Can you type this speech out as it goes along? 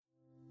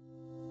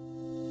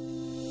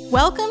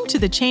Welcome to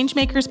the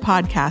Changemakers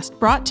podcast,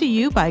 brought to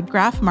you by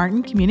Graf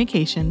Martin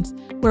Communications,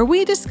 where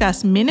we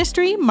discuss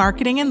ministry,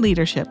 marketing, and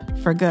leadership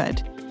for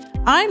good.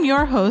 I'm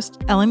your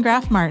host, Ellen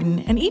Graf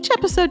Martin, and each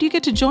episode you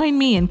get to join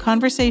me in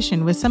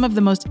conversation with some of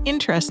the most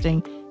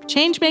interesting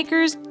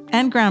changemakers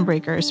and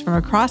groundbreakers from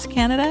across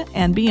Canada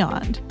and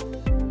beyond.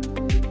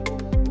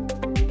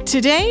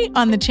 Today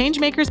on the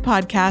Changemakers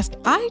podcast,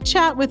 I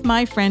chat with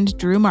my friend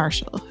Drew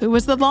Marshall, who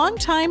was the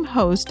longtime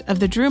host of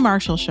The Drew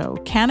Marshall Show,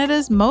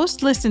 Canada's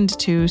most listened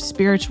to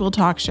spiritual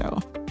talk show.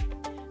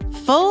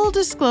 Full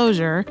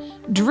disclosure,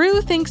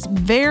 Drew thinks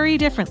very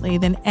differently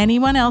than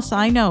anyone else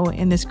I know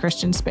in this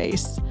Christian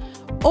space,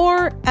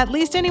 or at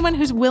least anyone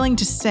who's willing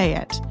to say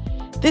it.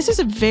 This is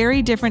a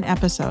very different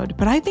episode,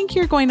 but I think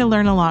you're going to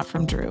learn a lot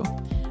from Drew.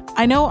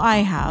 I know I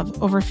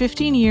have over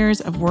 15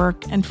 years of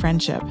work and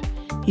friendship.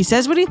 He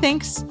says what he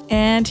thinks,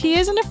 and he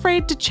isn't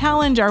afraid to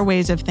challenge our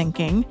ways of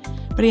thinking,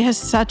 but he has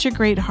such a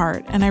great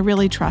heart, and I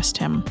really trust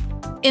him.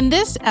 In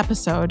this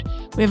episode,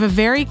 we have a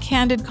very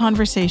candid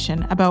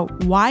conversation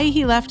about why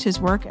he left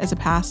his work as a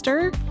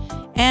pastor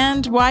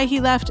and why he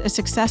left a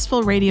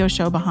successful radio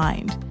show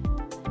behind,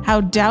 how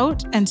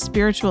doubt and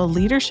spiritual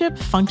leadership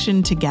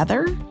function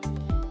together,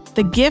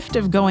 the gift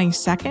of going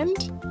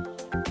second,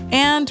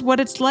 and what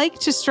it's like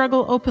to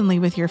struggle openly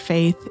with your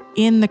faith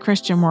in the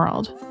Christian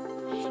world.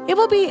 It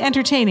will be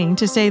entertaining,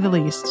 to say the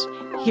least.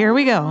 Here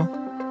we go.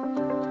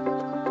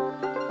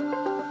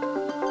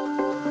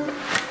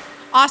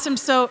 Awesome.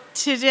 So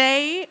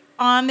today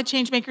on the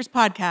Changemakers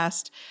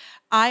podcast,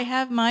 I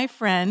have my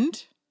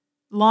friend,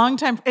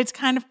 longtime, it's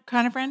kind of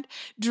friend,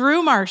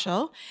 Drew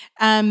Marshall.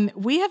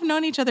 We have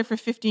known each other for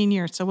 15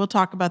 years, so we'll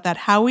talk about that,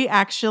 how we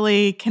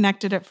actually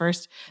connected at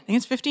first. I think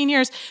it's 15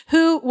 years,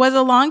 who was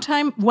the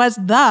longtime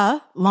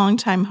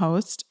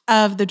host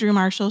of The Drew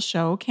Marshall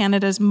Show,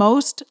 Canada's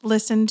most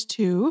listened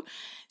to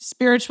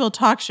spiritual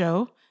talk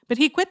show. But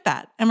he quit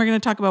that, and we're going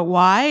to talk about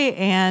why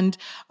and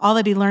all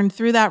that he learned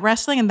through that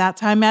wrestling, and that's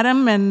how I met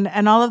him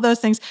and all of those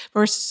things.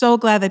 But we're so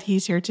glad that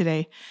he's here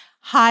today.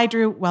 Hi,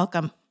 Drew.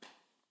 Welcome.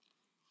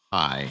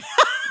 Hi.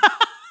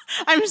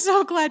 I'm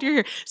so glad you're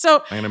here.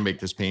 So I'm going to make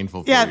this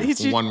painful for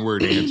you.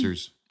 One-word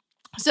answers.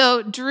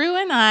 So Drew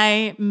and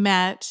I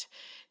met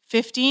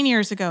 15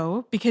 years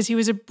ago because he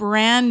was a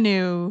brand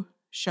new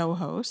show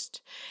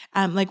host.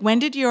 When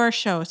did your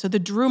show? So the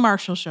Drew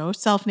Marshall Show,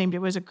 self-named, it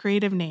was a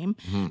creative name.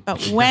 Mm-hmm.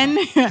 But when,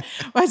 well,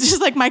 it's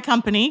just like my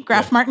company,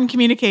 Graf Martin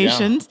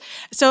Communications. Yeah.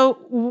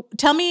 So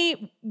tell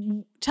me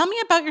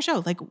about your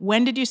show. Like,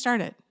 when did you start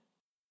it?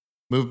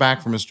 Moved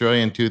back from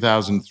Australia in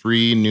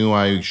 2003, knew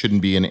I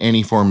shouldn't be in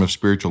any form of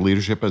spiritual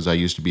leadership as I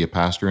used to be a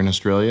pastor in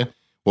Australia.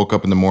 Woke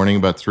up in the morning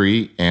about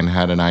 3 and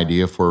had an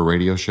idea for a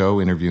radio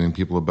show, interviewing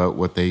people about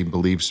what they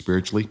believe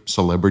spiritually,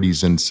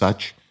 celebrities and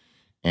such,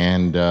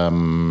 and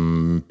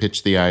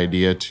pitched the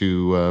idea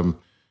to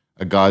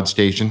a God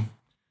station.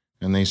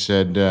 And they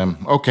said,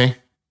 okay.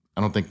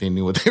 I don't think they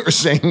knew what they were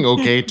saying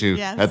okay to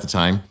yes. At the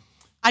time.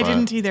 I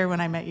didn't either when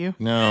I met you.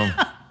 No.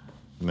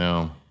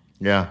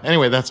 Yeah.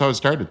 Anyway, that's how it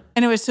started.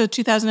 And it was, so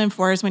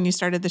 2004 is when you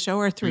started the show,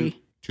 or 3?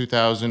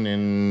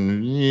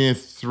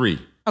 2003.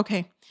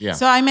 Okay. Yeah.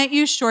 So I met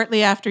you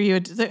shortly after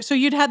you'd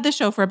had the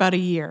show for about a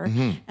year,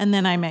 mm-hmm. and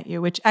then I met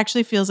you, which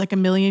actually feels like a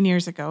million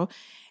years ago.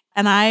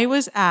 And I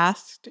was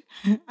asked,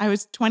 I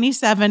was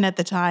 27 at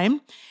the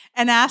time,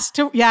 and asked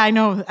to, yeah, I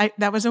know,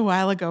 that was a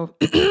while ago.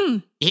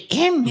 Yeah,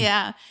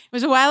 it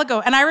was a while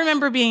ago. And I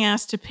remember being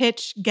asked to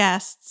pitch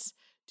guests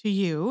to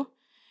you,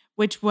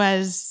 which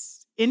was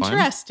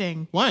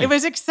interesting. Why? It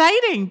was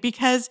exciting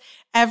because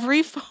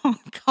every phone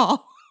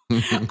call,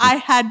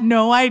 I had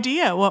no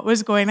idea what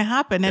was going to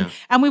happen.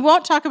 And we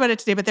won't talk about it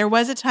today, but there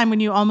was a time when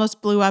you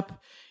almost blew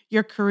up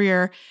your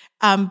career,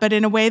 but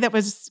in a way that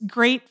was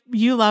great.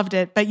 You loved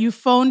it, but you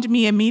phoned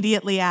me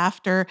immediately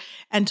after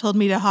and told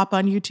me to hop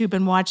on YouTube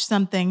and watch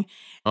something.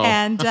 Oh.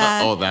 And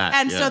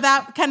So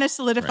that kind of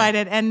solidified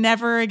it. And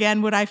never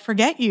again would I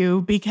forget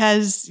you,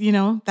 because,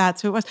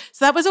 that's who it was.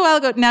 So that was a while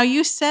ago. Now,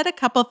 you said a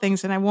couple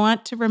things, and I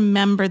want to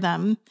remember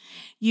them.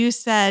 You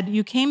said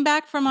you came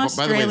back from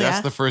Australia. By the way, that's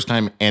the first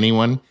time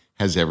anyone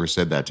has ever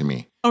said that to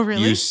me. Oh,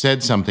 really? You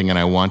said something, and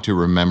I want to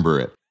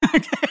remember it.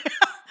 Okay.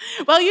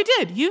 Well, you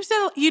did. You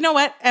said, you know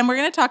what? And we're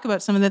going to talk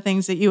about some of the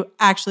things that you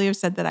actually have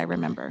said that I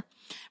remember.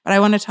 But I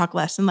want to talk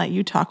less and let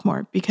you talk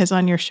more, because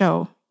on your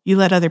show, you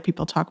let other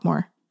people talk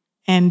more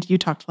and you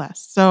talked less.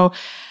 So,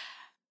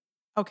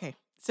 okay.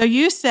 So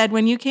you said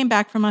when you came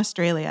back from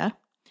Australia,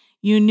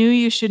 you knew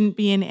you shouldn't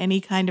be in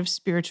any kind of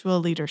spiritual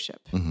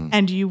leadership, mm-hmm.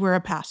 and you were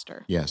a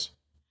pastor. Yes.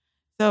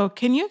 So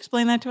can you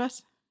explain that to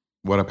us?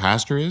 What a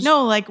pastor is?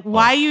 No,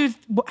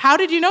 how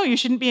did you know you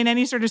shouldn't be in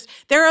any sort of,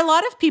 there are a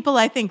lot of people,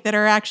 I think, that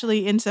are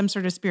actually in some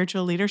sort of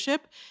spiritual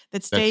leadership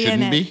that stay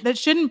in it. That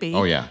shouldn't be.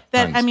 Oh, yeah.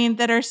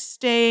 That are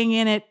staying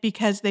in it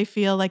because they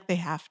feel like they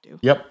have to.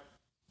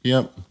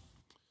 Yep.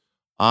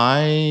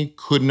 I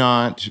could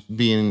not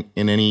be in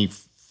any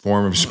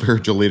form of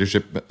spiritual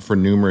leadership for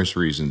numerous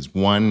reasons.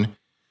 One,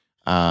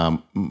 we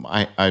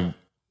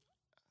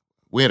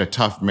had a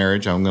tough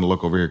marriage. I'm going to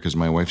look over here because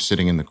my wife's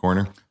sitting in the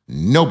corner.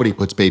 Nobody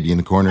puts baby in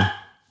the corner,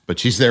 but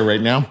she's there right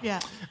now.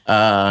 Yeah.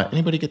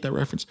 Anybody get that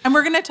reference? And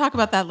we're going to talk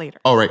about that later.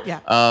 Oh, right.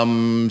 Yeah.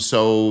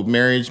 So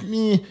marriage,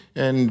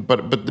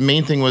 but the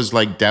main thing was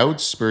like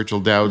doubts, spiritual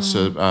doubts.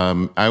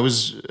 I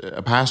was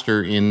a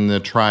pastor in the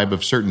tribe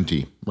of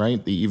certainty,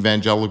 right? The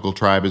evangelical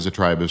tribe is a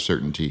tribe of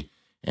certainty.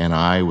 And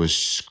I was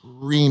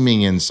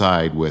screaming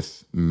inside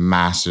with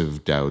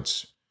massive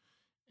doubts.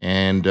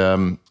 And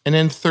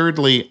then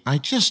thirdly, I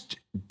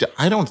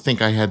don't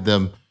think I had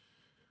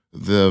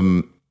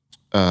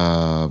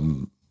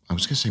I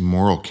was going to say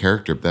moral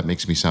character, but that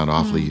makes me sound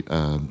awfully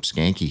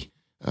skanky.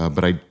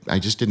 But I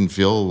just didn't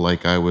feel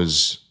like I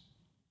was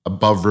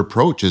above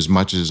reproach as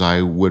much as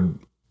I would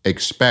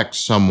expect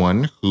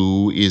someone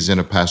who is in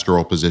a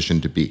pastoral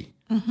position to be.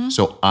 Mm-hmm.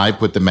 So I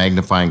put the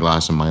magnifying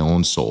glass on my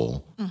own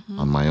soul,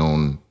 on my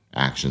own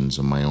actions,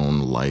 on my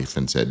own life,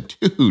 and said,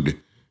 dude,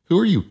 who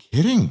are you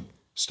kidding?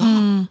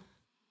 Stop.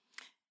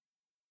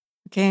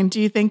 Okay, and do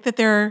you think that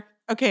there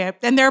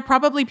are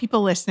probably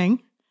people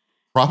listening.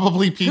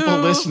 Probably people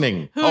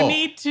listening. Who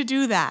need to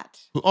do that.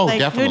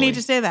 Definitely. Who need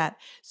to say that.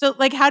 So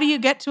how do you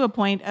get to a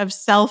point of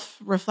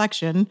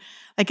self-reflection?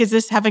 Is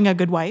this having a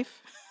good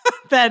wife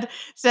that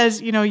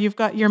says,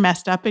 you're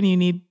messed up and you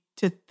need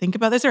to think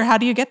about this? Or how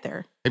do you get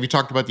there? Have you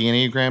talked about the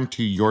Enneagram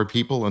to your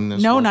people in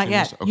this? No, not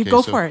yet. Okay, you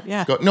go for it.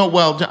 Yeah.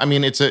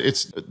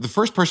 It's the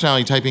first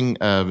personality typing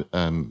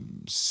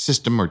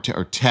system or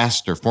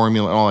test or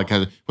formula and all that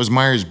kind of was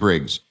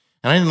Myers-Briggs.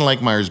 And I didn't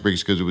like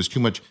Myers-Briggs because it was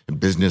too much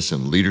business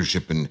and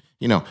leadership. And,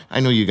 I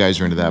know you guys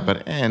are into that,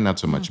 but not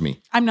so much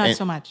me. I'm not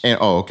so much.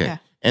 Okay. Yeah.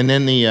 And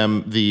then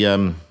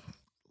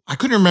I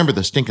couldn't remember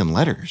the stinking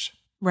letters.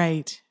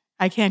 Right.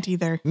 I can't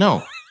either.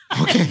 No.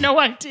 Okay. I have no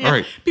idea. All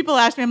right. People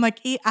ask me, I'm like,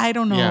 I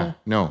don't know. Yeah.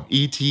 No.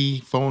 E.T.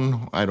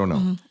 phone. I don't know.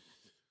 Mm-hmm.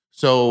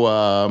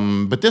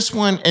 So, but this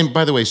one, and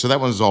by the way, so that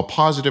one's all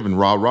positive and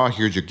rah.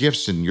 Here's your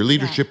gifts and your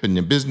leadership and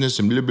your business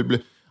and blah, blah, blah.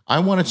 I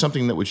wanted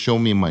something that would show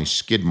me my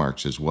skid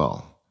marks as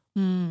well.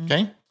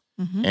 Okay.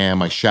 Mm-hmm. And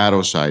my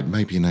shadow side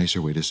might be a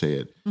nicer way to say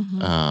it.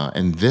 Mm-hmm.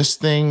 And this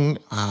thing,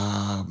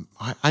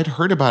 I'd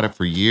heard about it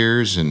for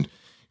years, and it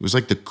was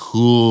like the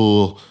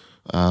cool,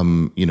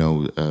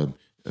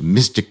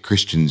 mystic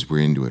Christians were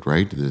into it,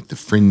 right? The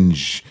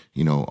fringe,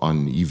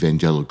 on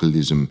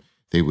evangelicalism,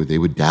 they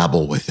would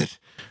dabble with it.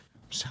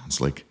 Sounds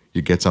like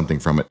you get something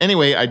from it.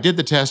 Anyway, I did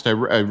the test. I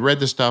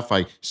read the stuff.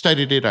 I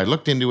studied it. I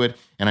looked into it,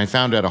 and I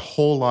found out a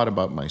whole lot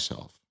about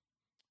myself.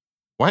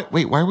 What?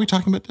 Wait, why are we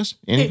talking about this?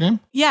 Enneagram?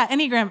 Yeah,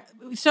 Enneagram.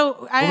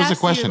 So I asked the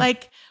question? You,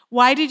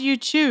 why did you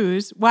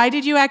choose? Why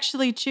did you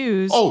actually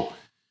choose? Oh,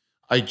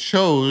 I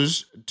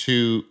chose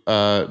to,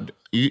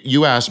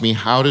 you asked me,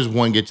 how does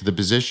one get to the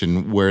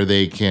position where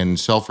they can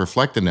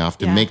self-reflect enough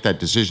to make that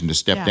decision to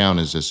step down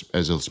as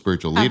a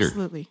spiritual leader?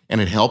 Absolutely.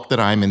 And it helped that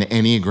I'm an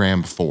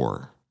Enneagram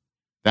 4.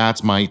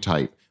 That's my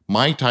type.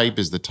 My type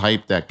is the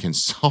type that can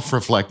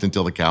self-reflect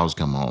until the cows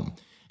come home.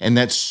 And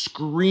that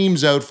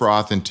screams out for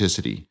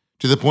authenticity.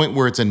 To the point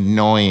where it's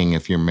annoying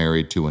if you're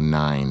married to a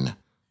 9.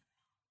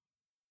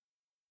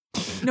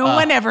 No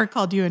one ever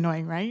called you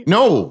annoying, right?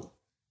 No,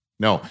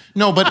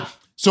 but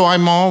so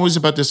I'm always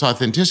about this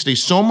authenticity,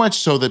 so much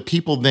so that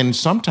people then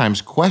sometimes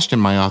question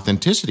my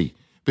authenticity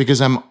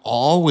because I'm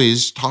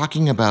always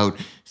talking about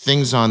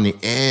things on the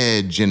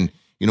edge and,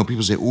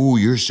 people say, "Ooh,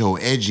 you're so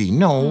edgy."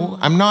 No,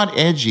 I'm not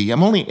edgy.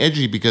 I'm only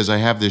edgy because I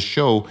have this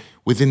show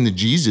within the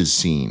Jesus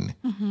scene.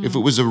 Mm-hmm. If it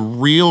was a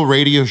real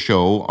radio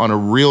show on a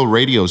real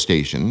radio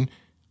station,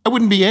 I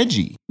wouldn't be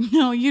edgy.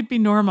 No, you'd be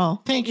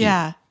normal. Thank you.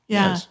 Yeah.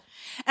 Yes.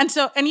 And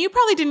you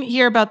probably didn't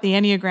hear about the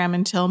Enneagram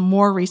until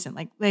more recent.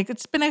 Like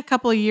it's been a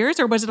couple of years,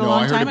 or was it a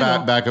long time ago? No, I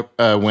heard it back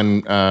up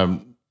when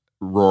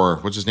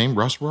Rohr, what's his name?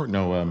 Russ Rohr?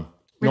 No,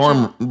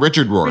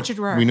 Richard Rohr. Richard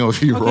Rohr. We know a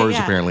few Rohrs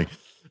apparently.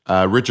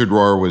 Richard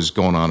Rohr was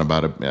going on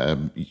about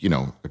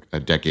a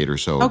decade or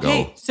so ago.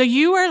 Okay, so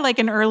you were like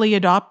an early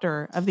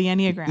adopter of the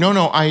Enneagram.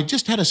 No, I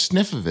just had a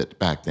sniff of it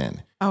back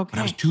then. Okay. But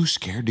I was too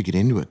scared to get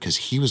into it because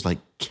he was like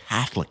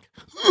Catholic.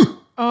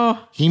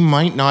 Oh. He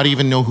might not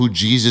even know who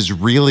Jesus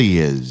really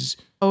is.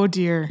 Oh,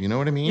 dear. You know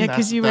what I mean? Yeah,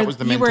 because that was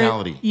the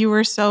mentality. You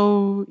were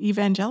so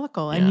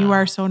evangelical, and you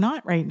are so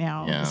not right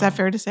now. Yeah. Is that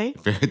fair to say?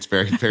 It's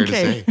very fair to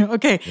say.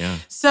 Okay. Yeah.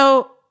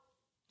 So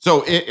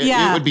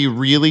it would be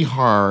really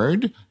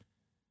hard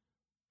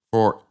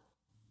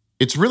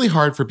it's really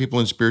hard for people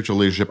in spiritual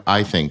leadership,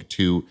 I think,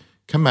 to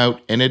come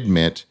out and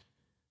admit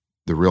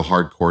the real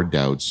hardcore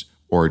doubts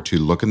or to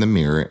look in the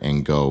mirror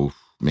and go,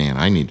 man,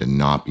 I need to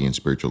not be in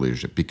spiritual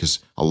leadership, because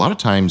a lot of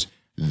times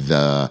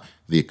the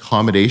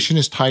accommodation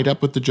is tied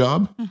up with the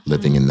job,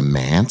 living in the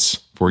manse,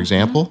 for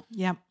example.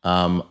 Yeah.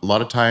 A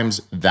lot of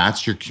times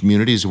that's your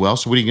community as well.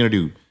 So what are you going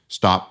to do?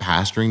 Stop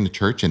pastoring the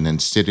church and then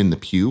sit in the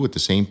pew with the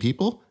same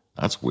people?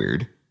 That's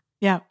weird.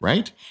 Yeah.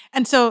 Right?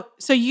 And so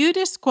you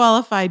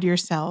disqualified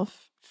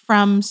yourself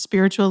from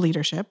spiritual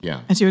leadership,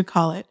 as you would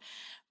call it.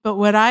 But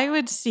what I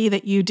would see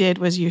that you did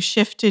was you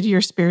shifted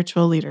your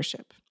spiritual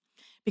leadership.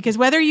 Because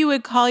whether you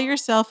would call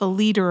yourself a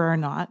leader or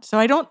not, so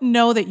I don't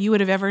know that you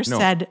would have ever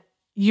said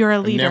you're a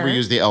I've leader. never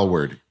used the L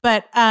word.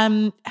 But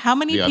how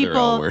many The other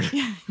L people?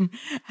 word.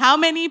 How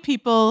many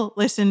people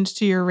listened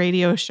to your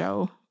radio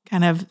show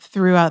kind of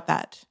throughout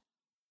that?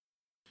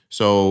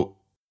 So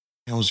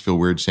I always feel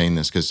weird saying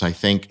this because I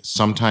think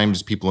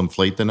sometimes people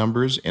inflate the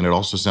numbers and it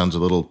also sounds a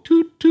little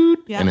toot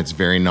toot. Yeah. And it's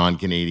very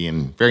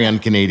non-Canadian, very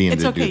un-Canadian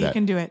It's to okay. do that. You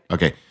can do it.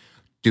 Okay.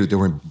 Dude, there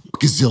were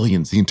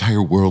gazillions. The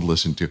entire world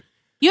listened to.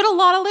 You had a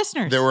lot of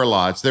listeners. There were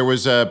lots. There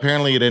was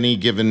apparently at any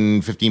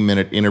given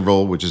 15-minute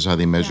interval, which is how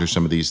they measure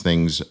some of these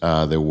things,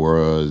 there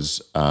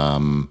was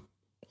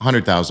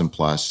 100,000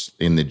 plus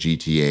in the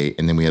GTA.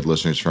 And then we had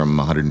listeners from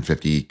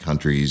 150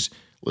 countries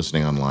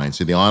listening online.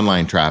 So the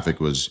online traffic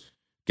was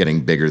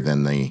getting bigger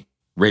than the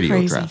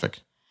radio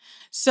traffic.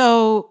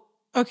 So,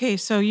 okay,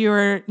 so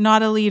you're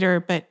not a leader,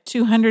 but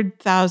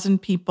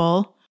 200,000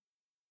 people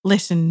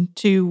listen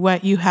to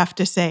what you have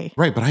to say.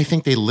 Right, but I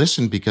think they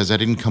listened because I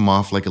didn't come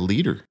off like a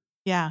leader.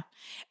 Yeah.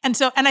 And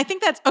I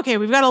think that's, okay,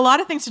 we've got a lot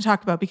of things to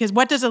talk about because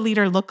what does a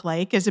leader look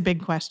like is a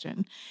big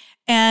question.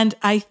 And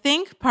I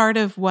think part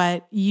of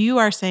what you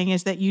are saying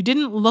is that you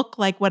didn't look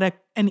like what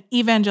an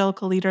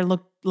evangelical leader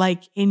looked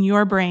like in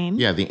your brain.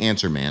 Yeah, the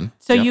answer man.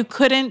 So you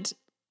couldn't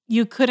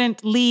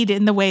lead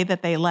in the way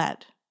that they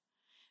led.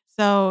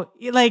 So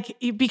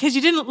because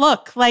you didn't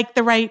look like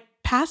the right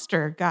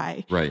pastor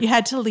guy. Right. You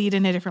had to lead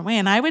in a different way.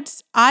 And I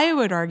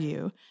would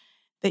argue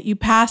that you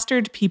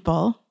pastored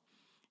people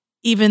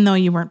even though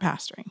you weren't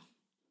pastoring.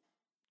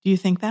 Do you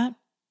think that?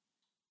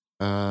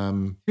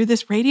 Through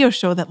this radio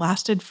show that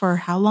lasted for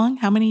how long?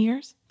 How many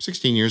years?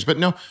 16 years. But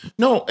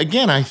no,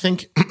 again, I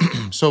think,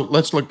 so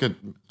let's look at,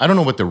 I don't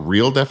know what the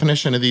real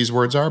definition of these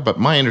words are, but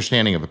my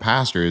understanding of a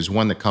pastor is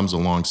one that comes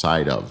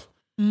alongside of,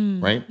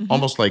 right? Mm-hmm.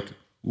 Almost like,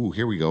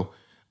 here we go,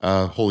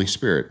 Holy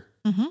Spirit.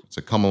 Mm-hmm. It's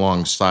a come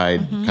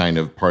alongside kind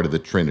of part of the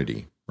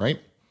Trinity, right?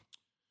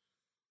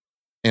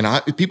 And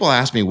people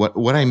ask me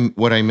what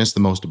I miss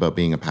the most about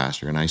being a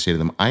pastor. And I say to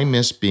them, I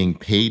miss being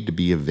paid to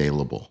be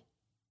available.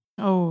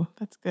 Oh,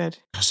 that's good.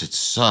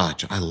 Because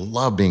I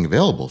love being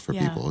available for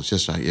people. It's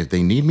just, if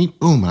they need me,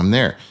 boom, I'm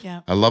there.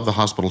 Yeah. I love the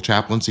hospital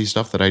chaplaincy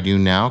stuff that I do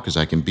now because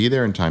I can be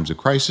there in times of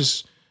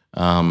crisis.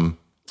 But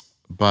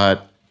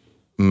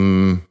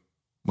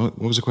what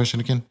was the question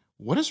again?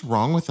 What is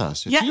wrong with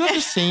us? Do you have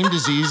the same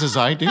disease as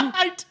I do?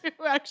 I do,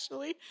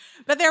 actually.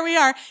 But there we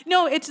are.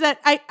 No, it's that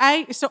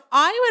so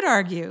I would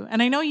argue,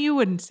 and I know you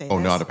wouldn't say this,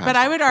 not a pastor. but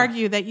I would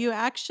argue that you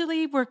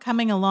actually were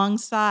coming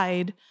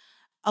alongside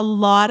a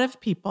lot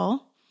of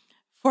people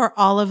for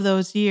all of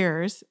those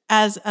years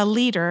as a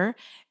leader.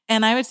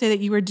 And I would say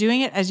that you were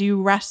doing it as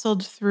you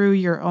wrestled through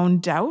your own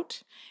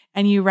doubt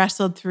and you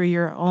wrestled through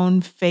your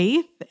own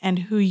faith and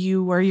who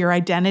you were, your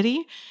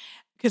identity.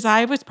 Because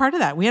I was part of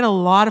that. We had a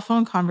lot of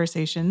phone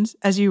conversations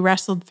as you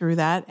wrestled through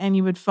that. And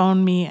you would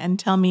phone me and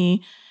tell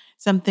me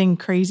something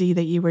crazy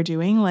that you were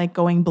doing, like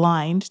going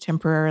blind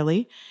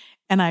temporarily.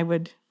 And I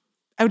would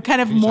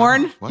kind of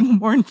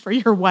mourn for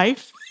your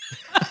wife,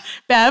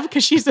 Bev,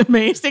 because she's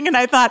amazing. And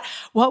I thought,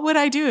 what would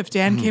I do if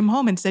Dan came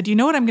home and said, you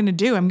know what I'm going to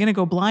do? I'm going to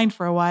go blind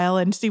for a while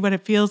and see what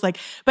it feels like.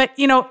 But,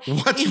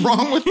 what's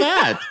wrong with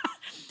that?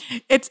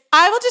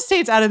 I will just say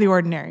it's out of the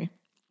ordinary.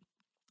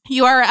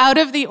 You are out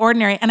of the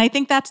ordinary. And I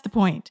think that's the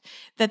point,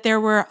 that there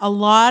were a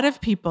lot of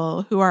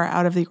people who are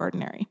out of the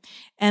ordinary.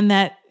 And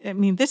that,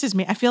 this is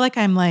me. I feel like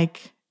I'm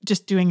like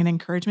just doing an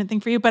encouragement thing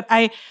for you. But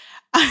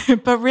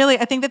but really,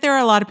 I think that there are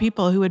a lot of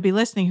people who would be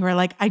listening who are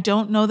like, I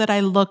don't know that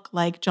I look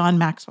like John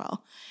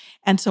Maxwell.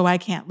 And so I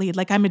can't lead.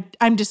 Like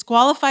I'm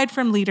disqualified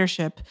from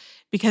leadership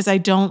because I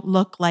don't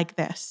look like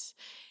this.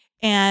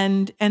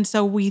 And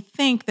so we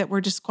think that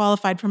we're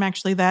disqualified from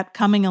actually that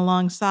coming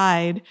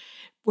alongside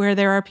where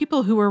there are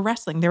people who were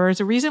wrestling. There was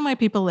a reason why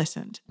people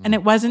listened. And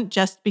it wasn't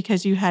just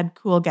because you had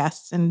cool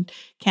guests and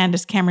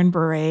Candace Cameron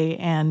Bure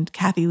and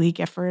Kathy Lee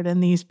Gifford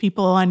and these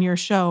people on your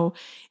show.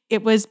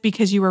 It was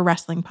because you were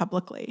wrestling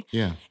publicly.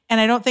 Yeah. And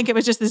I don't think it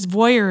was just this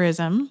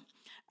voyeurism.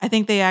 I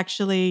think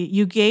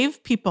you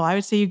gave people, I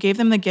would say you gave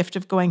them the gift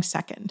of going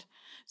second.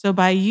 So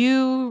by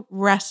you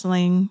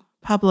wrestling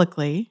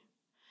publicly,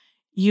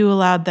 you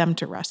allowed them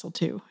to wrestle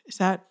too. Is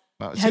that,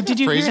 did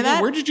you hear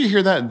that? Where did you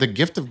hear that? The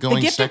gift of going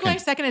second? The gift of going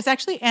second is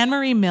actually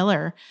Anne-Marie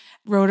Miller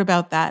wrote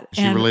about that. Is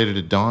she related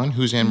to Dawn?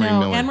 Who's Anne-Marie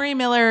Miller? Anne-Marie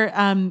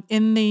Miller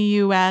in the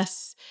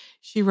U.S.,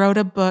 she wrote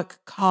a book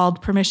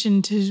called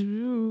Permission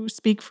to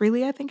Speak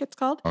Freely, I think it's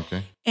called.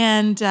 Okay.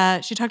 And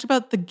she talked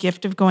about the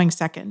gift of going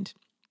second.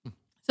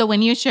 So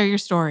when you share your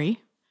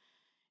story,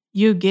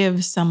 you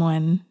give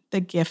someone the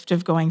gift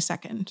of going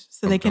second.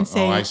 So they can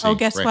say,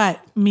 guess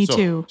what? Me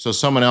too. So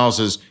someone else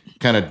has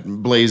kind of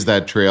blazed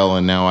that trail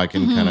and now I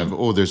can kind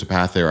of, there's a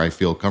path there. I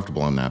feel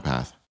comfortable on that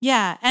path.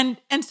 Yeah.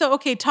 And so,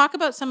 okay, talk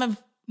about some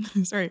of,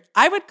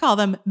 I would call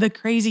them the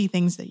crazy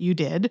things that you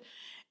did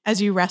as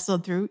you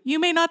wrestled through. You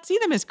may not see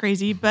them as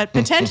crazy, but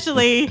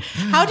potentially,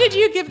 how did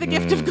you give the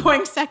gift of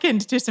going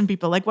second to some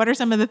people? Like, what are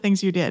some of the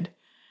things you did?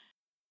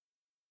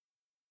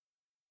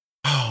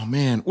 Oh,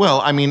 man.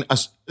 Well,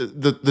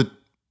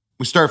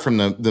 we start from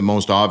the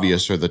most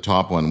obvious or the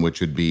top one, which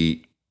would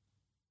be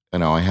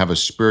I have a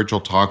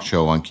spiritual talk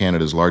show on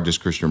Canada's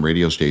largest Christian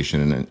radio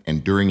station.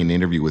 And during an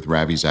interview with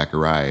Ravi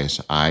Zacharias,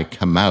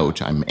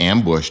 I'm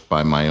ambushed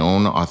by my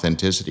own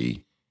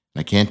authenticity.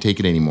 I can't take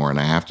it anymore. And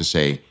I have to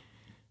say,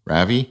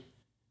 Ravi,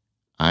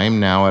 I'm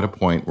now at a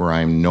point where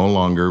I'm no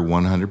longer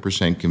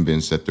 100%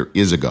 convinced that there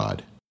is a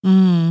God.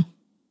 Mm.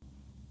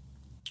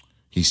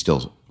 He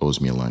still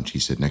owes me a lunch. He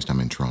said, next time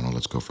in Toronto,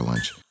 let's go for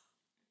lunch.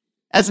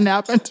 Hasn't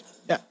happened.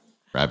 Yeah.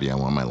 Ravi, I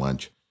want my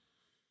lunch.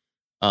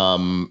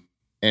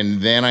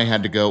 And then I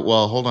had to go,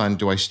 well, hold on.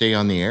 Do I stay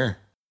on the air?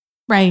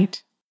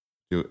 Right.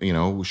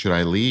 Should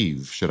I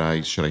leave? Should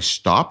I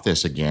stop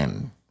this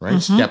again?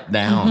 Right? Step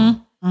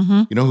down.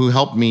 Who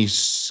helped me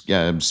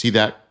see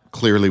that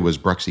clearly was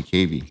Bruxy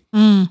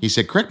Cavey. He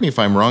said, correct me if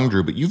I'm wrong,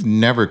 Drew, but you've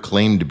never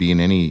claimed to be in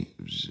any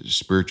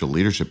spiritual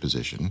leadership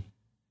position.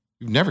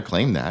 You've never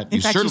claimed that.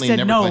 In fact, you said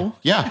never no. claimed.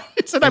 Yeah.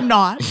 It said I'm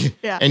not.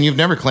 Yeah. And you've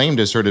never claimed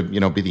to sort of,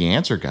 be the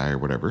answer guy or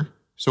whatever.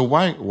 So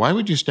why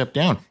would you step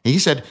down? And he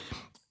said,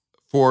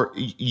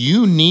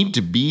 you need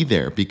to be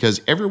there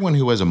because everyone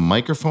who has a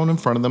microphone in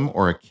front of them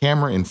or a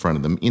camera in front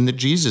of them in the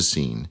Jesus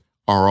scene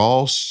are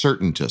all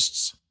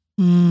certaintists.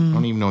 I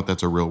don't even know if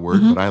that's a real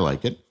word, but I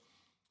like it.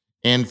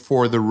 And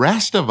for the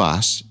rest of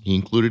us, he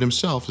included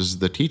himself as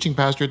the teaching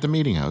pastor at the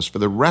meeting house, for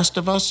the rest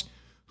of us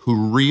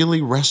who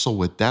really wrestle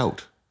with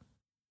doubt,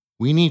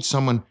 we need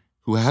someone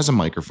who has a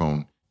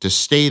microphone to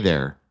stay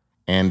there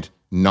and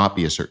not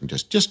be a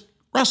certaintist. Just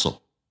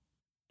wrestle.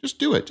 Just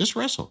do it. Just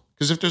wrestle.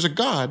 Because if there's a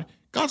God,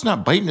 God's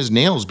not biting his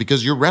nails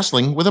because you're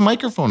wrestling with a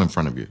microphone in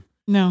front of you.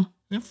 No.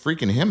 You're not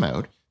freaking him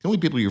out. The only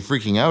people you're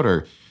freaking out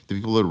are the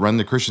people that run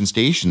the Christian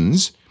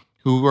stations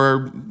who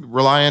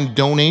rely on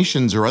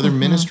donations or other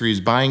ministries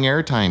buying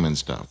airtime and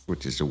stuff,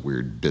 which is a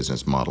weird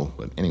business model.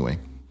 But anyway.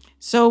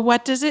 So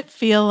what does it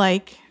feel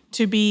like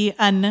to be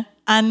an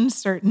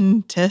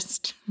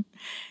uncertaintist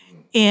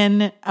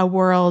in a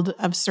world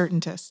of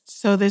certaintists?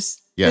 So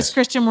this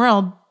Christian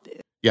world.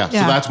 Yeah, so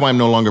that's why I'm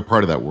no longer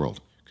part of that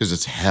world, because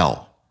it's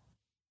hell.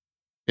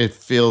 It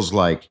feels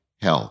like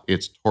hell.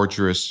 It's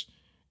torturous.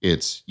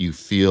 You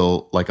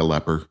feel like a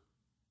leper.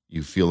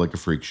 You feel like a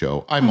freak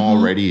show. I'm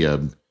already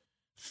a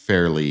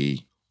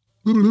fairly,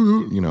 right?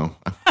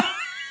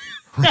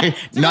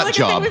 It's a really good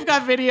thing we've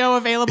got video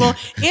available.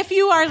 If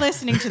you are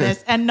listening to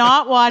this and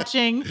not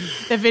watching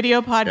the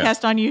video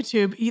podcast on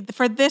YouTube,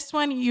 for this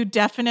one, you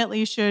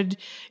definitely should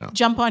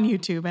jump on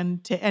YouTube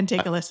and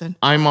take a listen.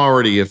 I'm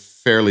already a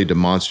fairly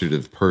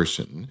demonstrative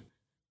person.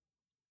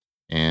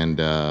 And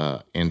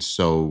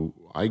so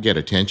I get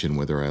attention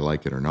whether I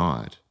like it or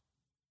not.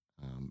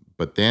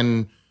 But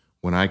then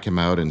when I come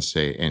out and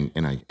say, and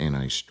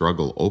I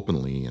struggle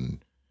openly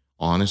and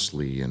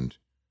honestly and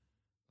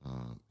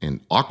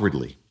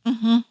awkwardly,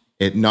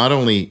 it not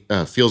only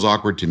feels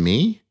awkward to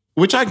me,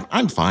 which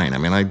I'm fine. I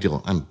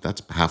mean,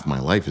 that's half my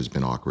life has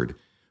been awkward,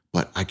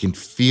 but I can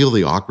feel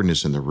the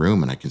awkwardness in the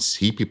room and I can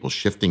see people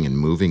shifting and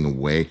moving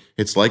away.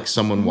 It's like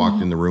someone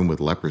walked in the room with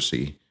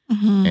leprosy.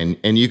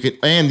 And you could,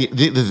 and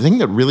the thing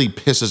that really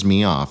pisses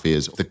me off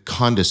is the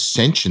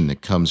condescension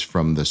that comes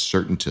from the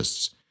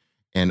certaintists.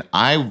 And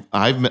I'm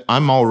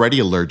already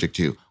allergic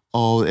to,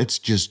 oh, it's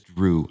just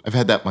Drew. I've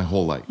had that my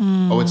whole life.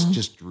 Oh, it's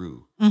just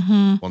Drew.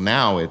 Well,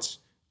 now it's,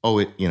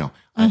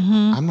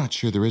 I'm not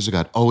sure there is a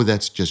God. Oh,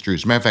 that's just Drew.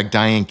 As a matter of fact,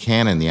 Diane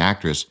Cannon, the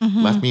actress,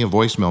 left me a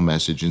voicemail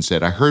message and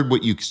said, I heard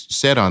what you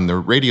said on the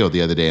radio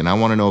the other day, and I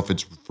want to know if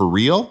it's for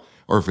real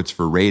or if it's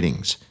for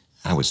ratings.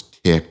 I was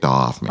ticked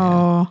off, man.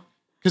 Oh.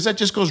 Because that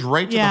just goes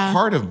right to the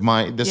heart of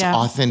this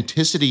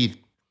authenticity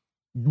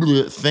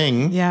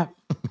thing. Yeah.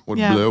 What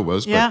blue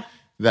was, but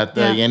that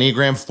the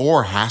Enneagram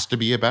 4 has to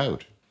be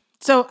about.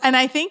 So, and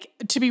I think,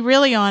 to be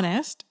really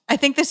honest, I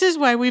think this is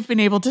why we've been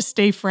able to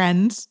stay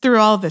friends through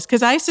all of this.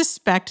 Because I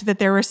suspect that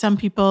there were some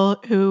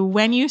people who,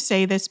 when you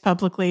say this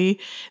publicly,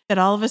 that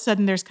all of a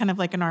sudden there's kind of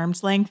like an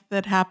arm's length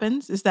that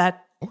happens. Is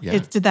that,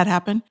 did that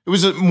happen? It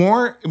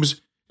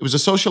was a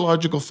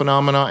sociological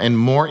phenomena and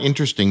more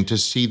interesting to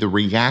see the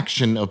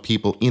reaction of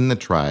people in the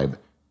tribe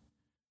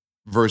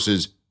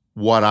versus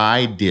what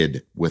I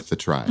did with the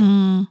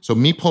tribe. So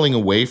me pulling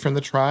away from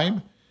the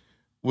tribe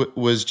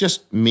was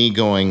just me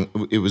going,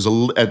 it was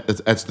at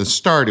the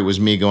start, it was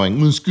me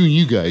going, well, screw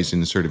you guys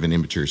in sort of an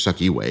immature,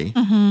 sucky way.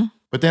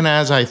 But then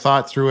as I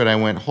thought through it, I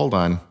went, hold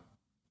on.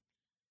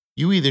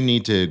 You either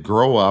need to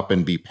grow up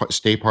and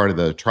stay part of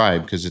the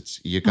tribe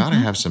because you got to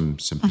have some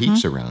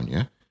peeps around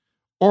you.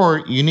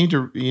 Or you need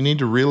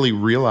to really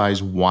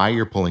realize why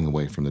you're pulling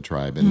away from the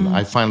tribe. And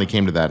I finally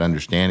came to that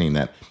understanding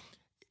that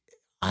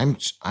I'm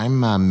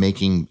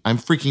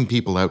freaking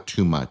people out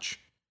too much.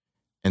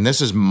 And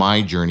this is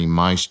my journey,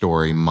 my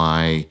story,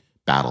 my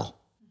battle,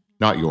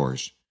 not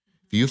yours.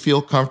 If you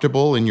feel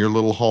comfortable in your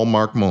little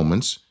Hallmark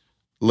moments,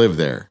 live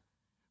there.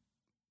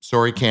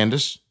 Sorry,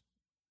 Candace,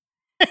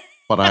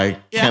 but I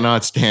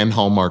cannot stand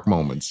Hallmark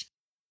moments.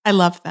 I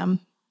love them.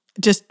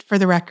 Just for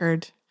the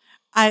record,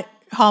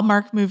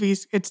 Hallmark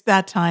movies, it's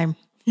that time,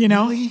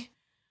 Really?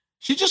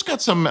 She just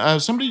got some,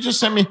 somebody just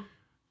sent me,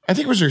 I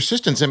think it was her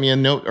assistant sent me a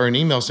note or an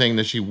email saying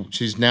that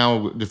she's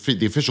now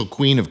the official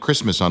queen of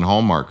Christmas on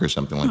Hallmark or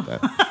something like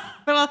that.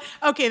 Well,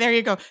 okay, there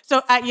you go.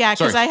 So because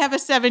Sorry. I have a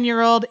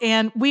 7-year-old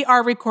and we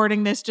are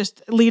recording this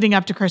just leading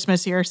up to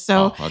Christmas here.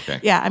 So okay.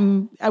 yeah,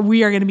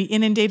 we are going to be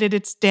inundated.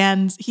 It's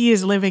Dan's. He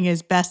is living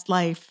his best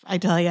life, I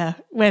tell you,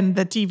 when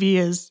the TV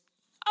is,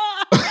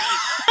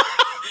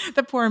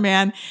 the poor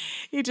man,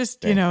 he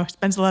just,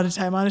 spends a lot of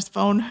time on his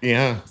phone.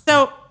 Yeah.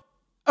 So,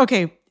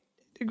 okay.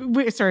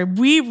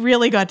 We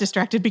really got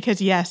distracted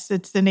because yes,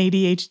 it's an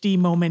ADHD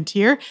moment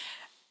here.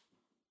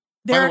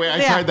 By the way,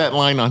 I tried that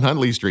line on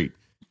Huntley Street.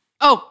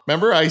 Oh.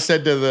 Remember I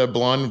said to the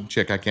blonde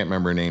chick, I can't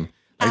remember her name.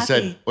 Kathy. I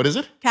said, what is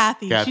it?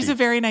 Kathy. She's a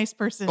very nice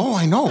person. Oh,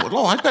 I know.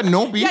 Oh, I've got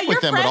no beef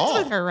with them at all. You're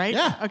friends with her, right?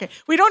 Yeah. Okay.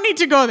 We don't need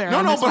to go there.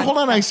 No, but hold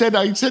on. I said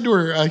to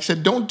her,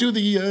 don't do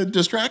the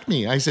distract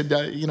me. I said,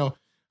 you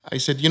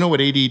know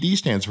what ADD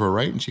stands for,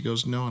 right? And she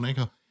goes, no. And I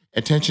go,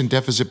 attention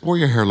deficit. Boy,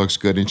 your hair looks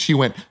good. And she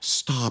went,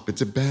 stop.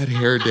 It's a bad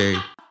hair day.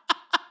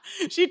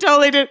 She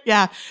totally did.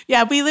 Yeah.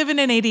 Yeah. We live in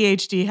an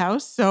ADHD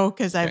house. So,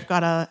 cause I've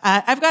got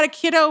a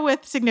kiddo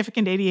with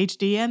significant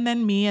ADHD and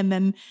then me, and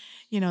then,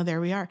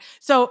 there we are.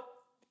 So,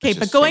 okay.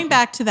 But going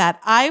back to that,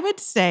 I would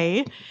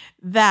say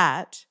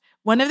that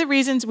one of the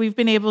reasons we've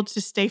been able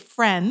to stay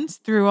friends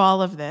through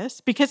all of this,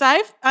 because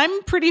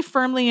I'm pretty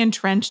firmly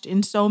entrenched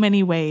in so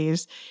many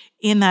ways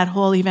in that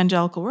whole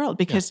evangelical world,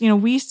 because,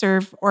 we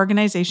serve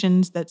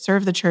organizations that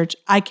serve the church.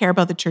 I care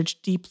about the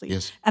church deeply.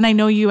 Yes. And I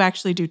know you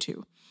actually do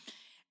too.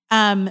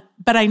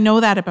 But I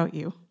know that about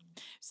you.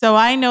 So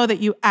I know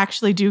that you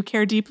actually do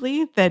care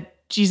deeply,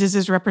 that Jesus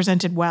is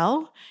represented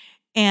well,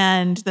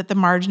 and that the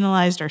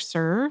marginalized are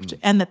served,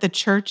 and that the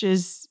church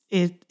is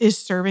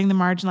serving the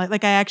marginalized.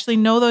 Like, I actually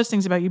know those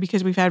things about you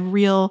because we've had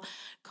real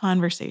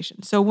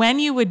conversations. So when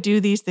you would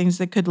do these things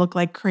that could look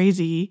like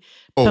crazy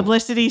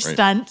publicity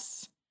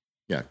stunts.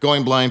 Yeah.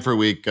 Going blind for a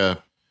week,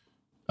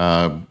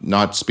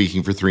 not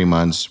speaking for 3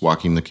 months,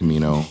 walking the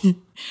Camino,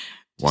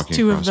 walking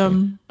two across of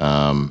them.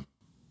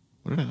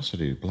 What else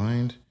did I do?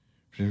 Blind?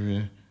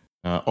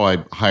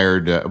 I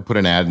hired, put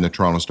an ad in the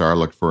Toronto Star,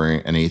 looked for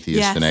an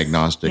atheist, an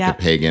agnostic, a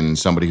pagan,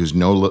 somebody who's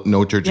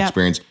no church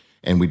experience.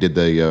 And we did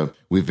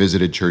we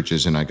visited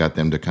churches, and I got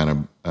them to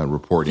kind of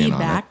report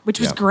feedback, in on it. Which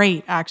was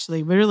great,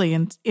 actually, really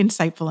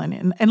insightful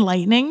and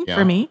enlightening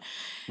for me.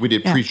 We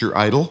did Preacher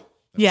Idol.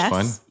 That's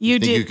fun. You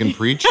think you can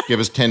preach?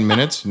 Give us 10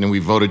 minutes. And then we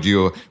voted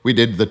you. We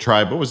did the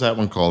tribe. What was that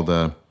one called?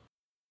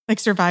 Like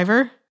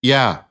Survivor?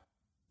 Yeah.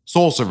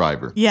 Soul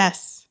Survivor.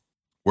 Yes.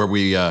 Where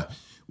we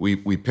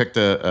picked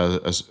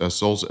a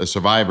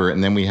survivor,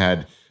 and then we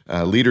had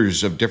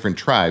leaders of different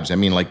tribes. I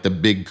mean, like the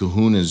big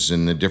kahunas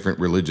in the different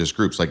religious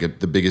groups, like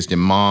the biggest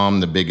imam,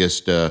 the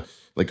biggest,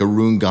 like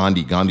Arun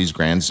Gandhi's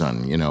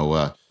grandson,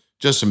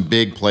 just some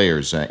big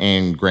players,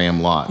 and Graham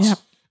Lotz. Yep.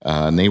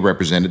 And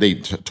they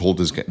told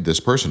this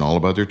person all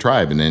about their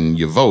tribe, and then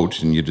you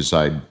vote and you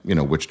decide,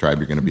 which tribe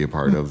you're going to be a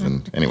part of.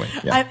 And anyway,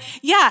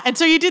 and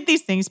so you did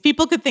these things.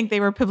 People could think they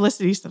were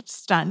publicity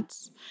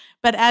stunts,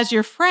 but as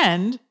your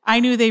friend, I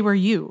knew they were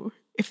you.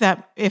 If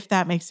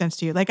that makes sense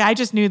to you, like I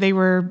just knew they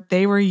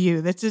were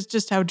you. This is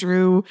just how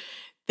Drew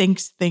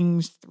thinks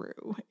things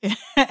through,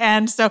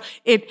 and so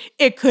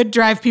it could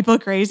drive people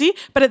crazy,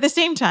 but at the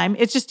same time,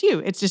 it's just you.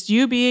 It's just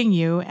you being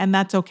you, and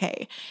that's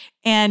okay.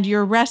 And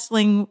your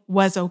wrestling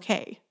was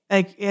okay.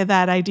 Like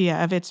that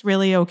idea of it's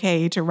really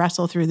okay to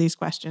wrestle through these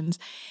questions.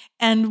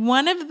 And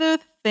one of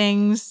the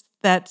things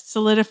that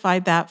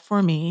solidified that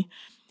for me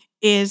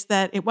is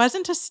that it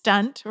wasn't a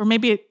stunt, or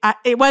maybe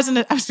it wasn't.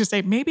 I was going to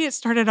say, maybe it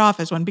started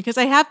off as one, because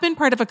I have been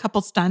part of a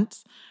couple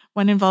stunts,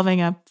 one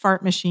involving a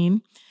fart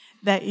machine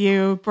that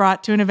you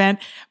brought to an event.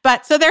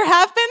 But so there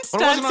have been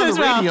stunts as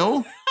well.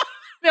 Radio.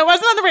 It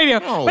wasn't on the radio,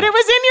 but it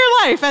was in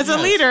your life as a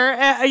leader,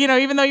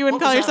 even though you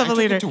wouldn't call yourself a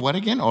leader. I took it to what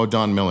again? Oh,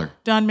 Don Miller.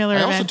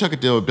 I also took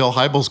it to a Bill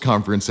Hybels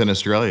conference in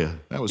Australia.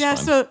 That was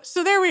fun.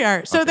 So there we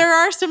are. So there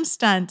are some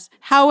stunts.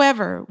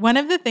 However, one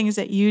of the things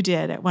that you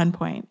did at one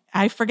point,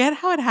 I forget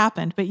how it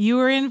happened, but you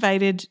were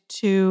invited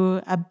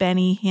to a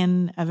Benny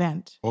Hinn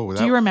event. Oh,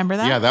 do you remember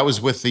that? Yeah, that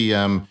was with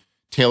the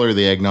Taylor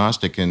the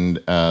Agnostic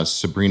and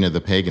Sabrina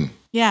the Pagan.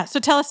 Yeah. So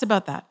tell us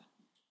about that.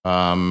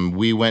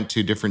 We went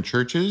to different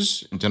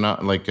churches,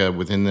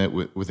 within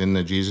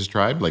the Jesus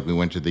tribe. Like we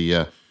went to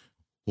the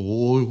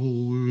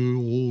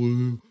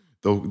one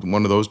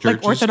of those churches,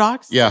 like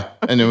Orthodox. Yeah,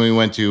 and then we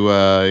went to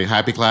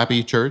Happy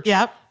Clappy Church.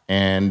 Yep.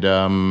 And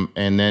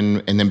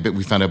then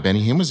we found out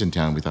Benny Hinn was in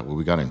town. We thought, well,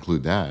 we got to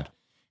include that.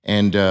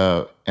 And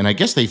I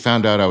guess they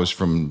found out I was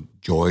from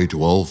Joy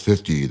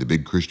 1250, the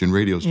big Christian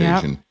radio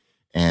station. Yep.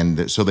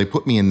 And so they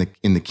put me in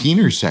the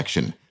Keener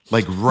section.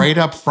 Like right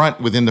up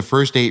front within the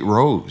first 8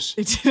 rows.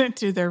 They didn't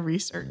do their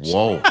research.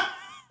 Whoa.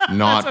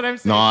 Not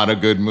a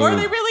good move. Or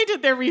they really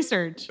did their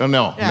research. Oh,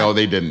 no. Yeah. No,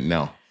 they didn't.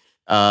 No.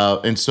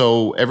 And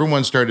so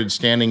everyone started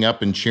standing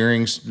up and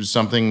cheering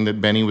something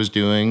that Benny was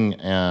doing.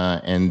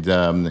 And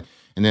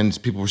then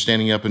people were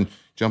standing up and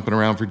jumping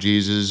around for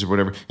Jesus or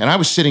whatever. And I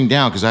was sitting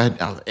down because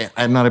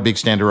I'm not a big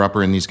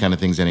stander-upper in these kind of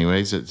things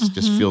anyways. It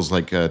just feels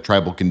like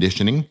tribal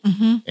conditioning.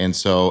 Mm-hmm. And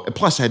so,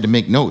 plus I had to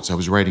make notes. I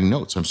was writing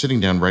notes. I'm sitting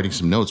down writing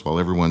some notes while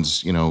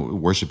everyone's,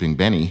 worshiping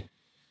Benny.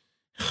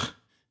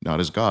 not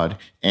as God.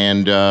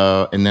 And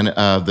then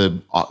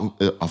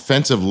the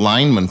offensive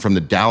lineman from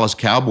the Dallas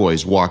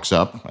Cowboys walks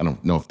up. I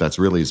don't know if that's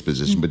really his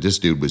position, but this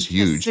dude was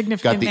huge.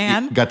 Significant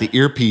man. Got the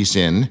earpiece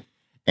in.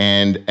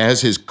 And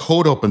as his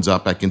coat opens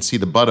up, I can see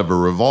the butt of a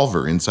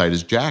revolver inside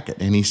his jacket.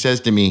 And he says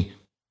to me,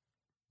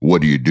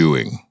 "What are you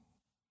doing?"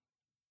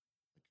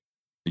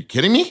 Are you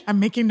kidding me? I'm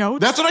making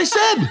notes. That's what I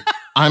said.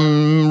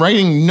 I'm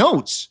writing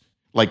notes.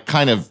 Like,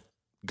 kind of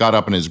got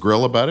up in his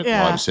grill about it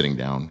while I was sitting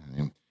down.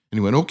 And he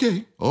went,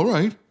 "Okay, all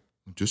right.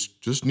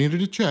 Just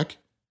needed to check."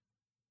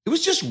 It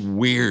was just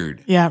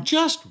weird. Yeah.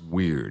 Just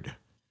weird.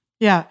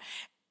 Yeah.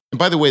 And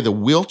by the way, the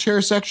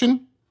wheelchair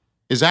section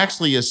is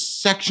actually a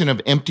section of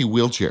empty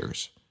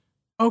wheelchairs.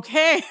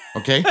 Okay.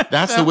 Okay?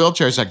 That's the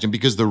wheelchair section,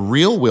 because the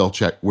real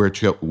wheelchair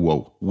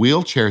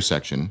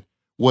section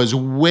was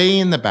way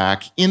in the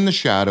back, in the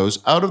shadows,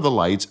 out of the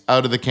lights,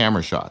 out of the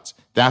camera shots.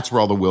 That's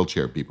where all the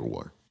wheelchair people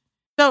were.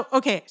 So,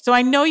 okay. So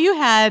I know you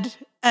had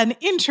an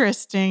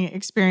interesting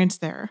experience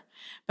there,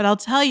 but I'll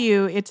tell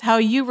you, it's how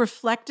you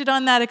reflected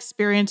on that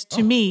experience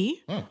to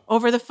me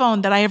over the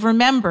phone that I have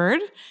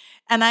remembered.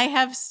 And I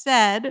have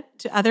said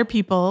to other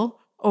people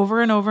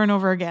over and over and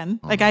over again.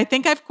 Like, I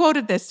think I've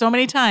quoted this so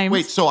many times.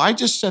 Wait, so I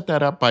just set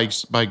that up by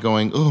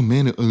going, "Oh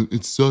man,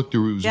 it sucked,"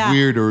 or "It was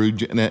weird," or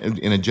in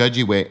a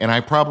judgy way. And I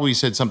probably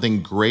said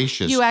something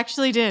gracious. You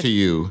actually did. To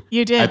you.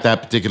 You did. At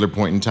that particular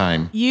point in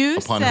time.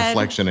 Upon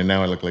reflection, and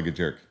now I look like a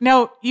jerk.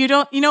 No, you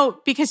don't,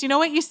 because you know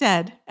what you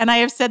said. And I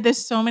have said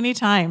this so many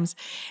times.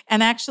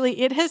 And actually,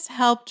 it has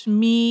helped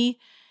me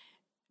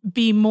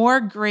be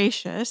more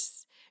gracious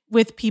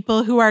with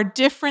people who are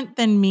different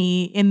than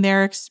me in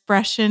their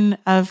expression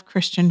of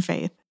Christian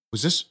faith.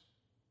 Was this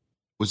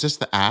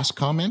the ass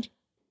comment?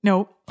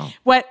 No. Oh.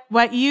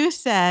 What you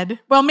said,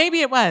 well,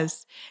 maybe it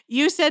was.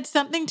 You said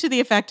something to the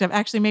effect of,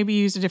 actually, maybe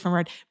you used a different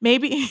word.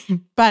 Maybe,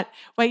 but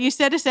what you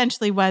said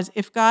essentially was,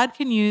 if God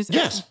can use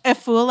a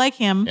fool like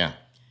him,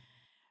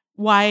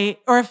 why,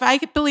 or if I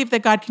could believe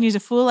that God can use a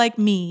fool like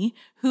me,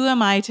 who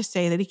am I to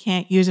say that he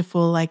can't use a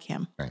fool like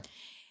him? Right.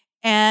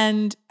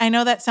 And I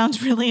know that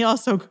sounds really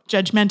also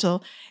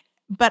judgmental,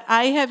 but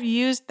I have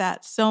used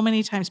that so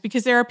many times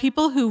because there are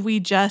people who we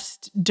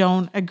just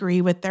don't agree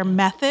with their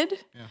method.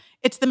 Yeah.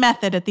 It's the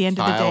method at the end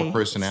of the day.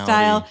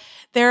 Personality.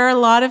 There are a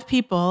lot of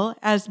people,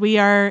 as we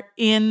are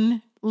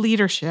in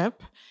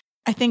leadership,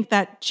 I think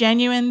that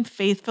genuine,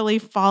 faithfully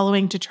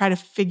following to try to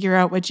figure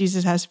out what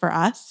Jesus has for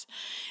us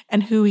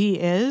and who he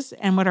is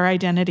and what our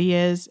identity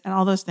is and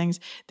all those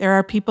things. There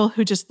are people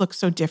who just look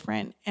so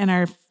different and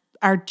are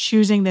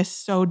choosing this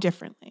so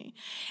differently.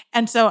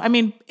 And so, I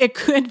mean, it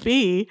could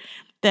be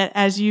that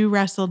as you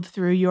wrestled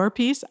through your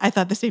piece, I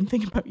thought the same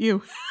thing about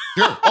you.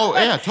 Sure. Oh,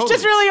 yeah, totally.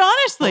 Just really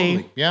honestly.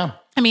 Totally. Yeah.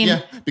 I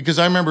mean, because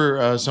I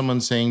remember someone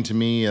saying to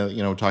me,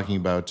 talking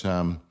about,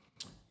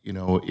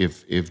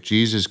 if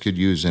Jesus could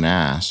use an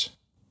ass,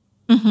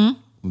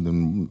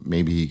 then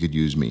maybe he could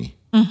use me.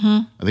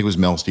 I think it was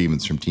Mel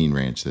Stevens from Teen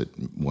Ranch that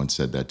once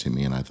said that to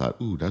me, and I thought,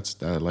 "Ooh, I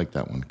like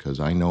that one," because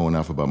I know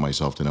enough about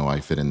myself to know I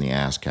fit in the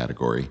ass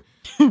category.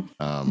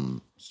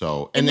 The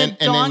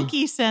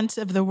donkey sense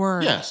of the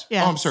word. Yes. Oh,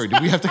 I'm sorry. Do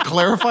we have to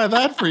clarify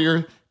that for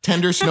your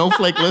tender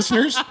snowflake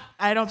listeners?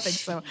 I don't think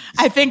so.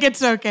 I think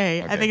it's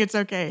okay. I think it's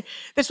okay.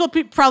 This will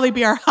probably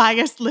be our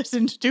highest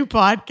listened to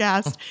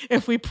podcast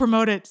if we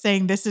promote it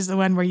saying this is the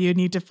one where you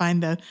need to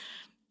find the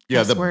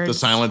the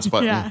silence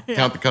button.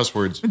 Count the cuss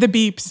words. The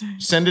beeps.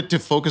 Send it to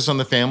Focus on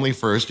the Family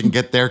first and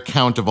get their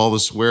count of all the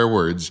swear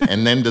words,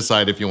 and then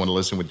decide if you want to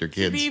listen with your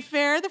kids. To be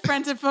fair, the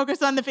friends of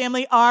Focus on the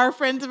Family are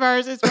friends of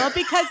ours as well,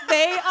 because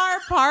they are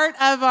part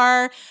of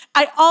our,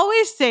 I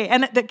always say,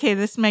 and okay,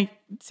 this might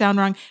sound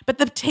wrong, but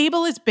the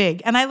table is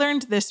big. And I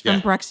learned this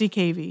from Bruxy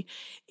Cavey,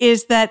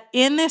 is that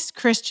in this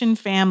Christian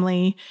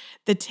family,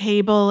 the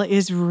table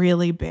is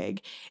really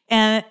big.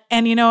 And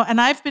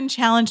I've been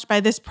challenged by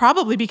this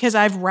probably because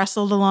I've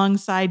wrestled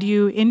alongside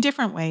you in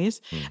different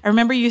ways. I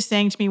remember you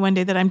saying to me one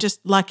day that I'm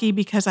just lucky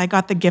because I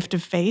got the gift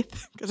of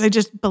faith, because I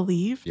just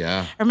believe.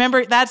 Yeah. I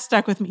remember that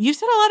stuck with me. You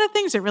said a lot of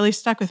things that really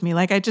stuck with me.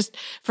 Like,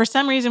 for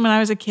some reason, when I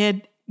was a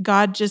kid,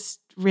 God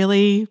just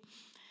really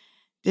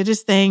did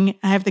his thing.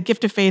 I have the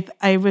gift of faith.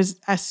 I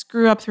was a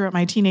screw up throughout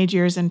my teenage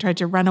years and tried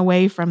to run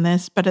away from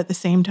this, but at the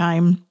same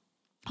time,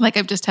 like,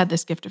 I've just had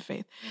this gift of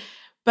faith.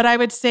 But I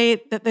would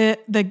say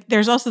that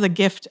there's also the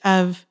gift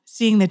of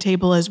seeing the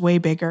table as way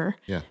bigger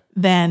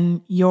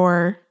than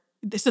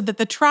so that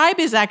the tribe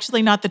is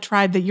actually not the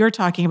tribe that you're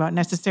talking about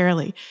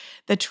necessarily.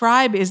 The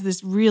tribe is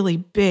this really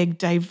big,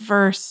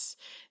 diverse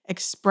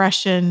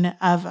expression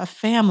of a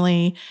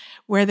family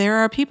where there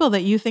are people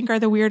that you think are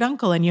the weird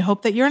uncle, and you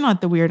hope that you're not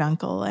the weird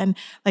uncle, and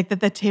like that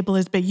the table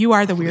is big. You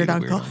are the weird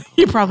uncle.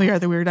 You probably are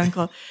the weird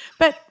uncle,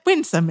 but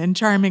winsome and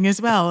charming as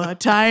well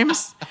at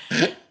times.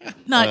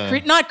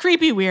 Not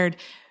creepy weird.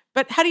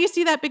 But how do you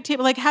see that big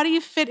table? Like, how do you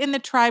fit in the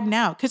tribe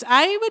now? Because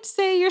I would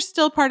say you're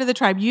still part of the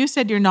tribe. You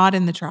said you're not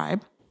in the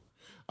tribe.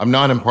 I'm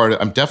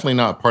definitely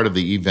not part of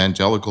the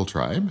evangelical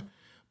tribe,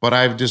 but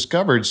I've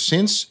discovered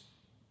since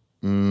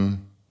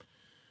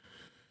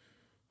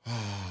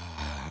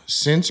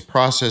since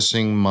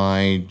processing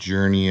my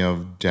journey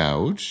of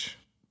doubt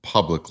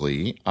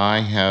publicly,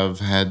 I have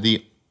had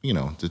the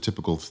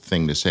typical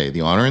thing to say, the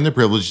honor and the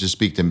privilege to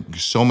speak to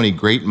so many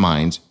great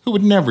minds who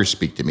would never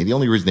speak to me. The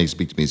only reason they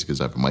speak to me is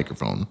because I have a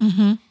microphone.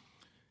 Mm-hmm.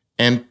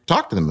 And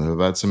talk to them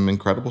about some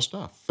incredible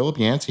stuff. Philip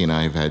Yancey and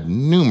I have had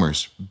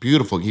numerous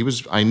beautiful.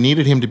 I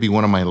needed him to be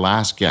one of my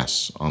last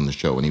guests on the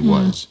show, and he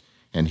was.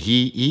 And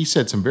he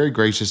said some very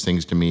gracious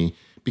things to me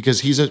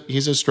because he's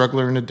a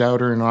struggler and a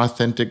doubter and an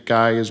authentic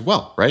guy as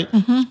well, right?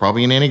 Mm-hmm. He's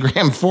probably an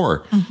Enneagram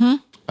 4.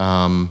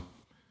 Mm-hmm.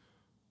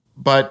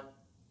 But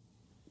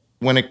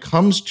when it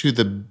comes to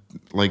the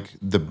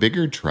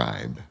bigger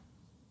tribe,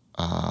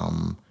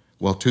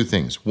 well, two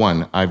things.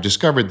 One, I've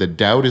discovered that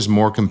doubt is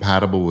more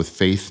compatible with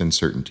faith than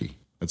certainty.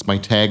 That's my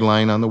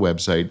tagline on the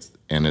website,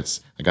 and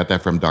I got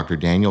that from Dr.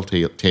 Daniel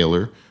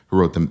Taylor, who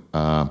wrote the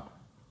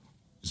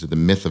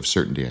Myth of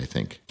Certainty, I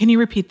think. Can you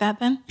repeat that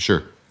then?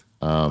 Sure.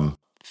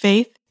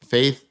 Faith?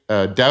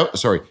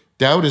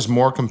 Doubt is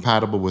more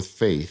compatible with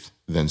faith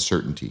than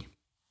certainty.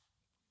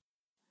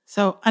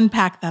 So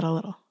unpack that a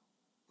little.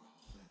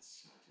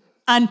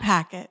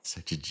 Unpack it.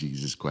 Such a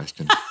Jesus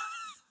question.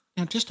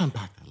 Now, just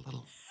unpack that a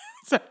little.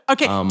 So,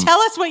 okay, tell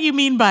us what you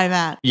mean by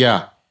that.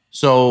 Yeah.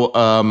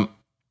 So,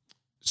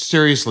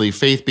 seriously,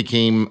 faith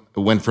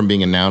went from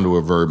being a noun to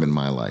a verb in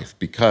my life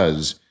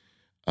because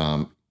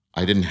I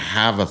didn't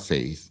have a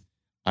faith.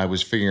 I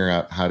was figuring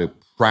out how to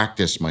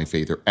practice my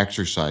faith or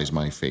exercise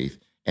my faith.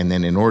 And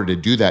then in order to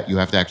do that, you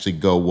have to actually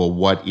go, well,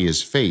 what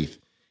is faith?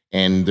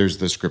 And there's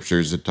the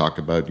scriptures that talk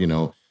about,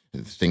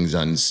 things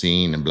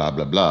unseen and blah,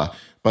 blah, blah.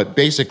 But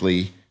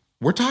basically,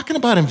 we're talking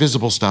about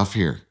invisible stuff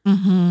here.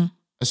 Mm-hmm.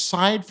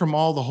 Aside from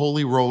all the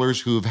holy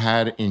rollers who have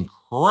had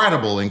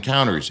incredible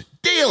encounters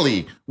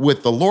daily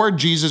with the Lord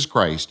Jesus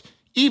Christ,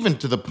 even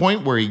to the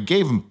point where he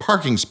gave them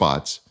parking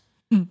spots.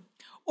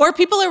 Or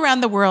people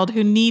around the world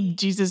who need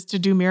Jesus to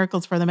do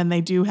miracles for them, and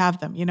they do have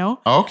them,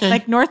 Okay.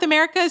 Like North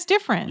America is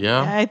different.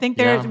 Yeah. I think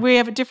we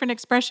have different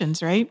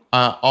expressions, right?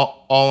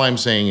 All I'm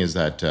saying is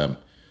that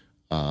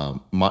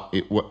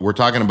we're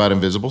talking about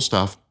invisible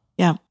stuff.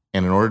 Yeah.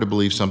 And in order to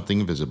believe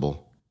something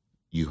invisible,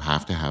 you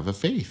have to have a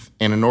faith.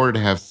 And in order to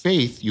have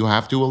faith, you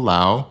have to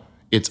allow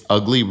its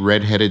ugly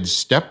redheaded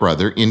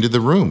stepbrother into the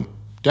room,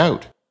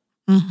 doubt.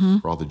 Mm-hmm.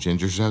 For all the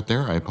gingers out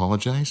there, I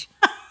apologize.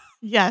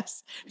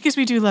 Yes, because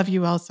we do love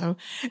you also.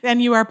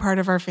 And you are part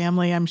of our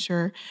family, I'm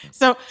sure.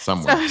 So,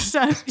 somewhere.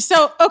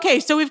 Okay,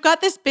 so we've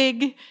got this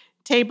big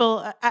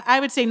table. I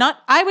would say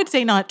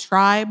not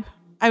tribe.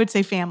 I would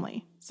say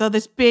family. So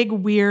this big,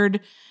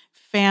 weird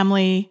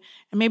family.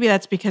 And maybe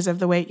that's because of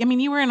the way,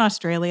 you were in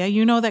Australia.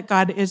 You know that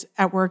God is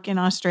at work in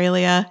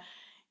Australia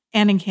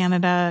and in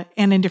Canada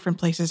and in different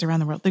places around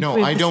the world.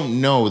 No, I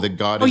don't know that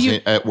God is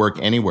at work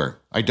anywhere.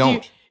 I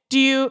don't. Do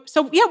you?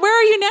 So, yeah, where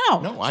are you now?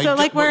 No, I don't.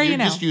 So, where are you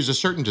now? You just use a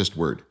certaintist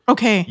word.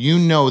 Okay. You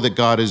know that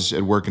God is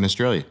at work in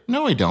Australia.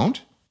 No, I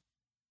don't.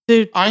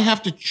 I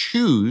have to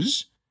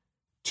choose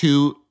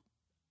to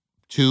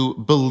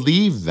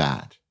believe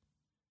that.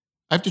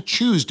 I have to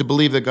choose to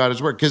believe that God is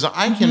at work because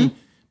I can...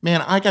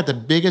 Man, I got the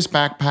biggest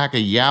backpack of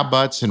yeah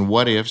buts and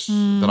what ifs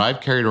that I've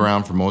carried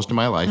around for most of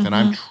my life, and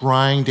I'm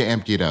trying to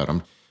empty it out.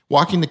 I'm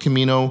walking the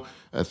Camino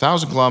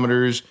 1,000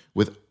 kilometers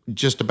with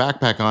just a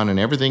backpack on, and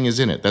everything is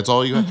in it. That's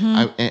all you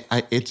have.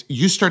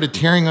 You started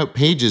tearing out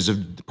pages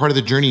of part of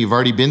the journey you've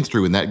already been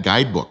through in that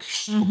guidebook.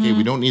 Okay,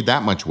 we don't need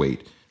that much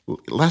weight.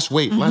 Less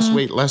weight, less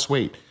weight, less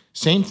weight.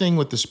 Same thing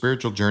with the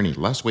spiritual journey.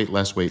 Less weight,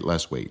 less weight,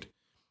 less weight.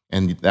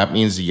 And that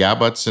means the yeah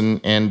buts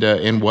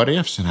and what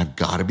ifs. And I've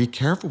got to be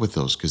careful with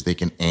those because they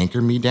can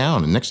anchor me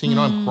down. And next thing you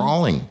know, I'm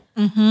crawling.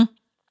 Mm-hmm. And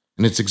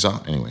it's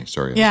exhausting. Anyway,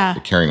 sorry.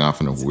 I'm carrying off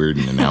in a weird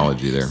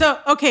analogy there.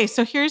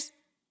 So here's,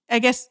 I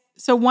guess,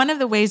 so one of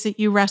the ways that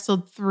you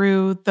wrestled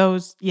through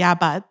those yeah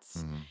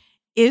buts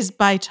is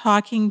by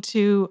talking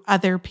to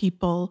other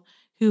people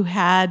who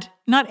had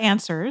not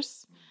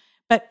answers,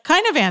 but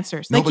kind of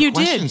answers. No, like but you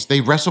questions.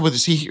 They wrestle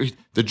with,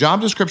 the job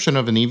description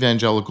of an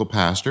evangelical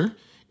pastor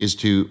is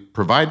to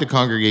provide the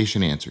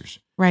congregation answers.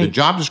 Right. The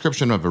job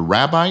description of a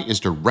rabbi is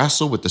to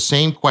wrestle with the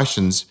same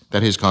questions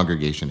that his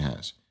congregation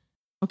has.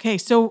 Okay,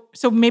 so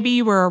maybe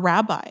you were a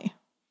rabbi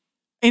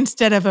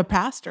instead of a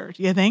pastor,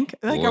 do you think?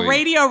 Like a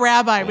radio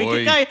rabbi. We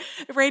could call you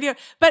radio.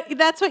 But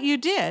that's what you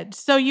did.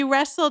 So you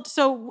wrestled.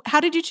 So how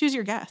did you choose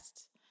your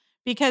guests?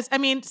 Because,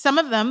 some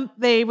of them,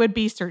 they would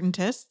be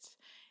certaintists.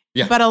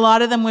 Yeah. But a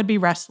lot of them would be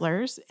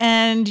wrestlers.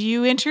 And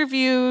you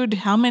interviewed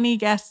how many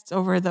guests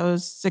over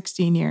those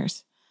 16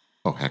 years?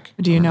 Oh, heck.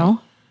 Do you know?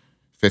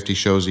 50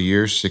 shows a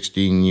year,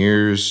 16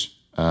 years,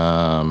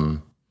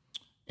 and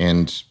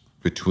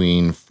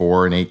between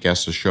 4 and 8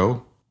 guests a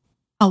show.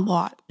 A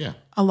lot. Yeah.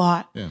 A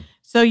lot. Yeah.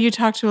 So you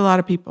talked to a lot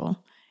of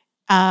people.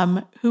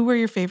 Who were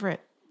your favorite?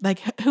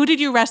 Like, who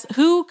did you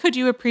who could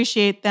you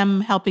appreciate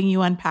them helping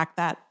you unpack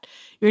that?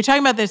 You were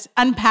talking about this,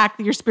 unpack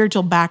your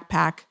spiritual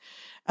backpack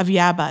of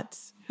yeah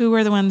buts. Who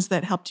were the ones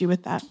that helped you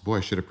with that? Boy, I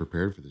should have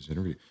prepared for this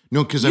interview.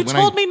 No, because you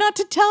told me not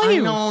to tell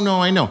you.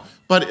 I know.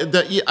 But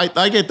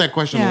I get that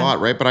question a lot,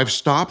 right? But I've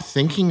stopped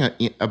thinking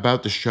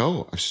about the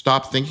show. I've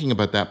stopped thinking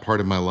about that part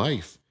of my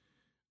life.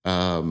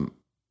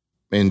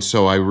 And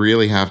so I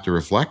really have to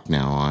reflect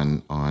now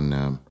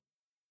on.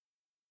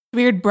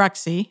 We heard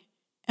Bruxy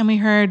and we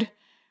heard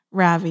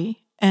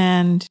Ravi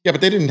and. Yeah,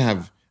 but they didn't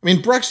have. I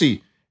mean,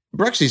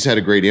 Bruxy's had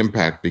a great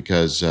impact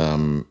because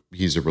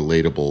he's a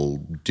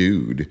relatable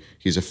dude.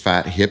 He's a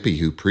fat hippie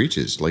who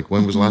preaches. Like,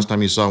 when was the last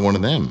time you saw one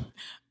of them?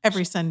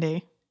 Every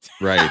Sunday.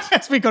 Right.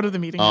 As we go to the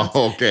meeting.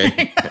 Oh,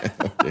 okay.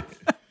 Okay.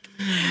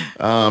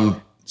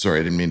 Sorry,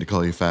 I didn't mean to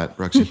call you fat,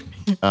 Bruxy.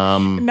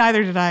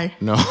 Neither did I.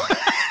 No.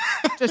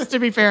 Just to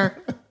be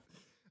fair.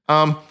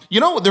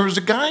 There was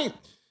a guy,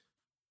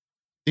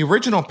 the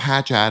original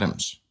Patch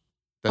Adams,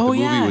 that the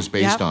movie was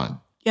based on.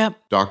 Yep.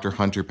 Dr.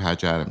 Hunter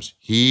Patch Adams.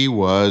 He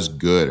was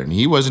good, and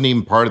he wasn't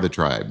even part of the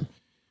tribe,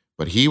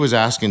 but he was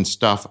asking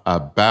stuff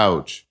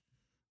about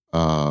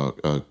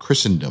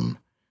Christendom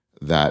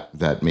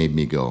that made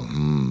me go,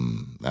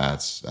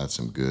 that's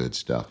some good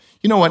stuff.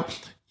 You know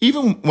what?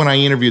 Even when I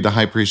interviewed the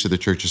high priest of the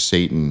Church of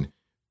Satan,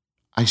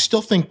 I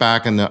still think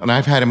back, and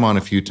I've had him on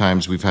a few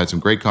times. We've had some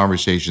great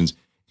conversations,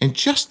 and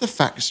just the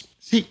fact.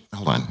 See,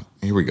 hold on.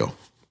 Here we go.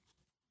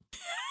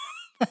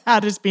 How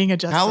does being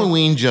adjusted?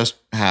 Halloween just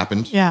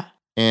happened. Yeah.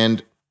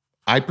 And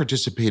I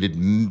participated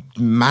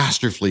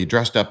masterfully,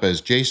 dressed up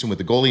as Jason with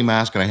the goalie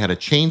mask, and I had a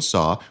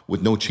chainsaw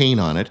with no chain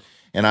on it.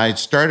 And I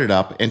started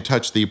up and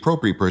touched the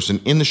appropriate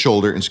person in the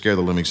shoulder and scared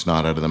the living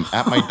snot out of them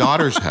at my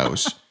daughter's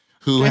house,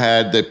 who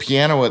had the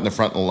piano in the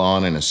front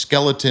lawn and a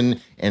skeleton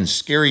and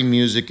scary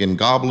music and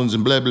goblins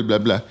and blah, blah, blah,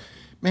 blah.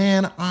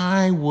 Man,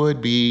 I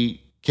would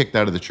be kicked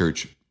out of the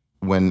church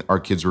when our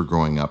kids were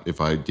growing up if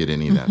I did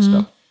any of that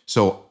stuff.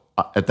 So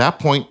at that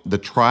point, the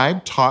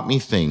tribe taught me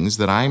things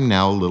that I'm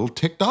now a little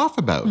ticked off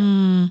about.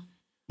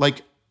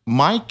 Like,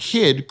 my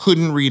kid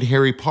couldn't read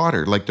Harry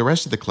Potter like the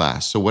rest of the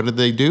class. So what did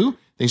they do?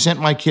 They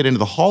sent my kid into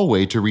the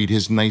hallway to read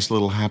his nice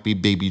little happy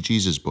baby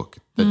Jesus book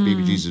that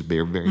baby Jesus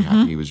very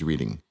happy he was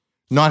reading.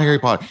 Not Harry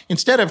Potter.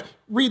 Instead of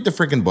read the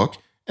friggin' book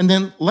and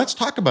then let's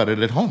talk about it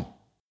at home.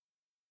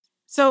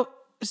 So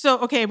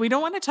okay, we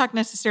don't want to talk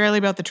necessarily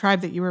about the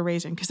tribe that you were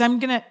raised in, because I'm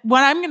gonna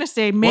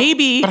say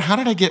maybe. But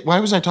why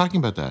was I talking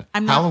about that?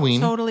 I'm Halloween.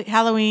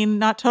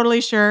 Not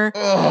totally sure.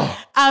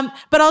 But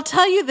I'll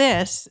tell you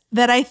this,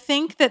 that I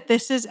think that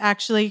this is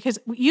actually, because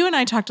you and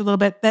I talked a little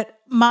bit, that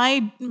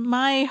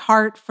my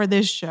heart for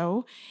this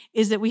show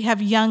is that we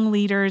have young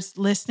leaders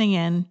listening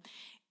in.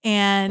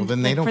 And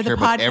then they don't care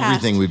about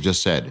everything we've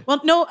just said.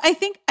 Well, no, I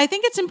think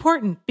it's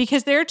important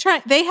because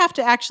they have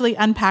to actually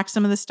unpack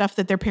some of the stuff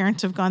that their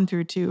parents have gone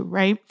through too,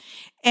 right?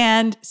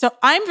 And so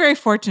I'm very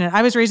fortunate.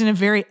 I was raised in a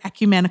very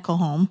ecumenical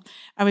home.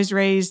 I was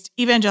raised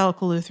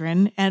evangelical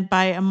Lutheran and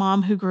by a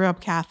mom who grew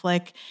up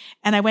Catholic.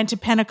 And I went to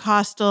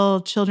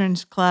Pentecostal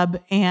Children's Club,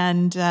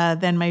 and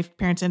then my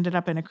parents ended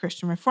up in a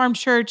Christian Reformed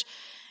church.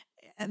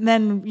 And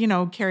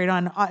then, carried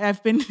on.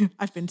 I've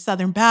been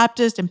Southern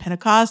Baptist and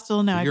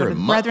Pentecostal. Now I go to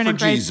the Brethren in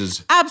Christ.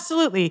 Jesus.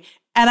 Absolutely.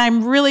 And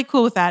I'm really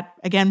cool with that.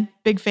 Again,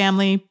 big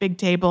family, big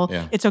table.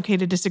 Yeah. It's okay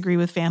to disagree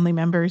with family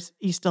members.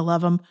 You still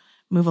love them.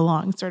 Move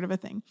along, sort of a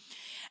thing.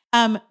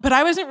 But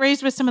I wasn't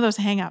raised with some of those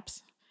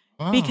hangups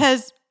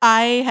because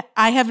I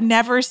have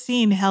never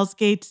seen Hell's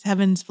Gates,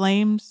 Heaven's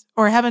Flames,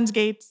 or Heaven's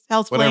Gates,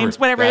 Hell's Flames,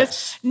 whatever it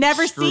is.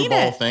 Never seen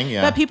it. Thing,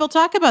 yeah. But people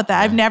talk about that.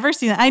 Yeah. I've never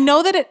seen it. I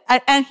know that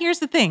and here's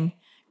the thing.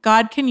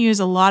 God can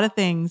use a lot of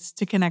things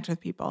to connect with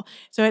people.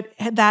 So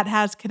that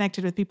has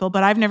connected with people,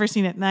 but I've never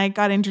seen it. And I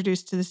got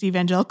introduced to this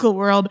evangelical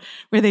world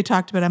where they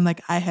talked about it. I'm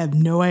like, I have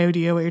no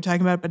idea what you're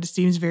talking about, but it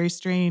seems very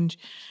strange.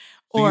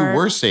 So you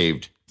were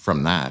saved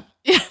from that.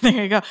 Yeah,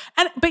 there you go.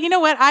 But you know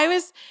what?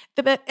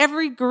 But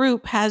every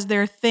group has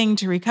their thing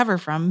to recover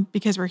from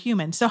because we're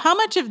human. So how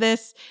much of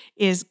this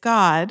is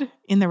God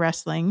in the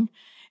wrestling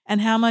and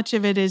how much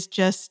of it is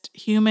just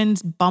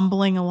humans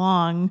bumbling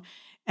along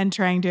and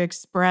trying to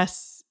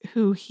express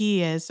who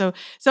he is? So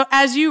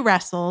as you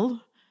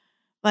wrestled,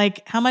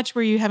 like, how much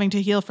were you having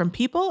to heal from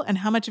people and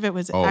how much of it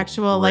was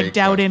actual like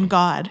doubt in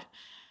God?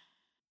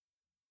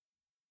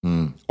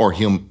 Or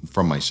heal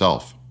from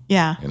myself.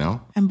 Yeah.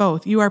 And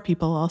both. You are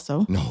people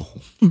also. No.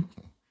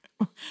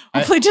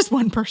 Hopefully just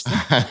one person.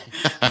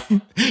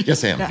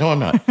 Yes, I am. Yeah. No, I'm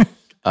not.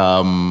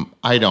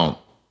 I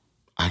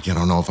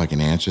don't know if I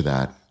can answer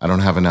that. I don't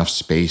have enough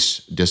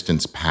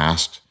distance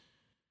past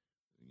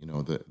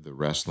the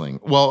wrestling.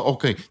 Well,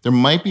 okay, there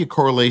might be a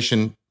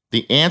correlation.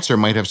 The answer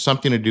might have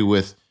something to do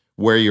with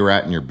where you're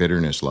at in your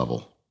bitterness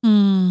level.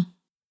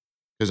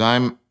 Because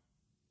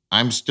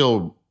I'm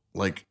still,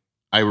 like,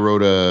 I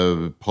wrote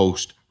a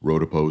post.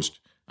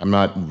 I'm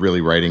not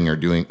really writing or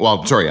doing,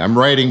 I'm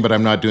writing, but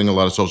I'm not doing a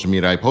lot of social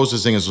media. I post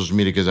this thing on social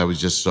media because I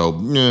was just so,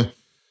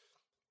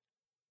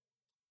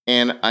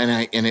 And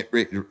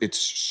it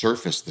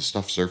surfaced. The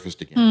stuff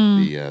surfaced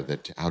again.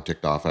 How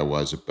ticked off I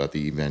was about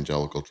the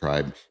evangelical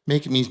tribe,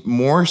 making me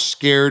more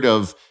scared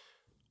of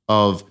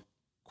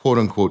quote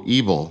unquote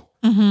evil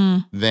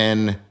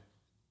than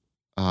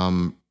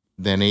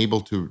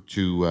able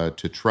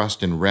to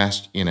trust and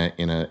rest in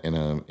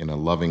a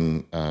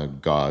loving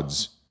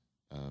God's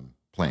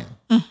plan.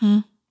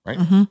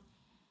 Right.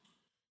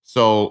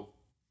 So,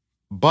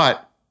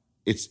 but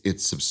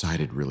it's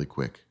subsided really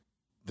quick.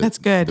 That's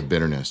good. The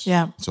bitterness.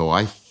 Yeah. So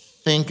I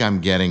think I'm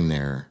getting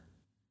there.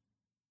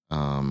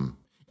 And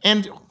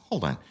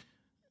hold on.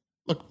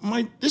 Look,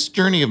 this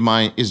journey of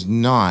mine is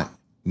not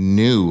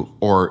new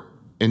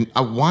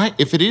why,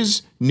 if it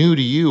is new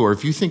to you, or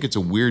if you think it's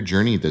a weird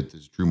journey that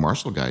this Drew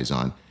Marshall guy's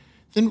on,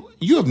 then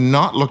you have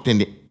not looked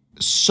into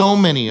so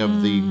many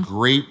of the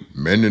great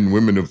men and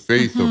women of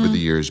faith over the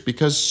years,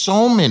 because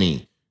so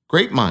many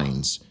great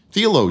minds,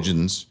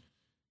 theologians,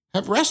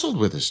 have wrestled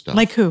with this stuff.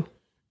 Like who?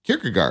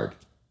 Kierkegaard,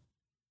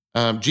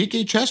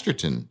 G.K.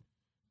 Chesterton.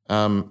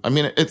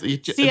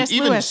 C.S.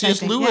 even Lewis,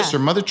 C.S. Lewis or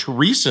Mother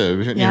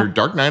Teresa, her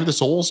Dark Night of the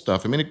Soul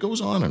stuff. I mean, it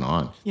goes on and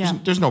on. Yeah.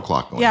 There's no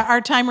clock going. Yeah,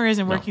 our timer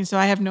isn't working, so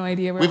I have no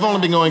idea where We've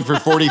only been going for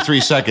 43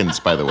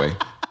 seconds, by the way.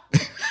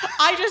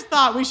 I just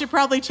thought we should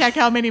probably check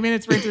how many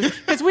minutes we're into,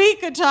 because we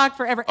could talk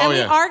forever. And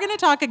we are going to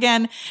talk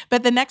again,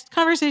 but the next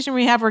conversation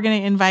we have, we're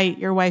going to invite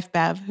your wife,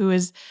 Bev, who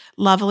is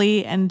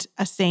lovely and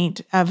a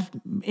saint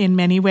in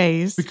many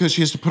ways. Because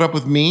she has to put up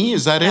with me?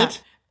 Is that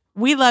it?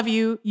 We love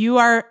you. You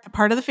are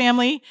part of the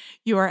family.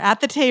 You are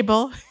at the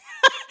table,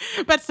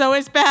 but so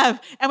is Bev.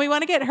 And we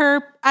want to get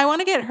her, I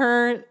want to get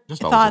her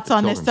thoughts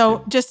on this.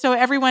 So just so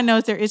everyone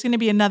knows, there is going to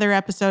be another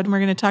episode, and we're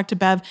going to talk to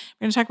Bev.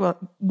 We're going to talk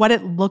about what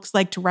it looks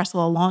like to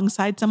wrestle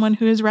alongside someone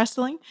who is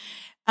wrestling.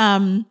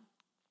 But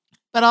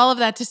all of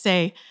that to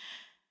say,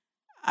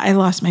 I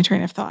lost my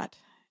train of thought.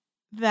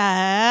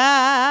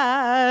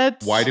 Why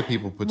do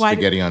people put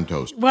spaghetti on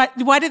toast?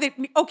 Why do they?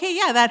 Okay,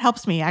 yeah, that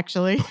helps me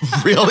actually.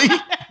 Really?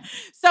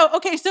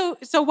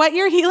 So what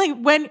you're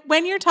healing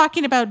when you're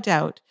talking about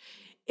doubt,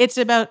 it's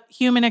about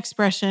human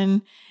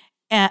expression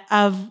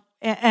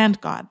and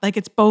God. Like,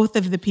 it's both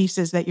of the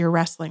pieces that you're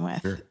wrestling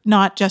with,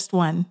 not just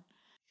one.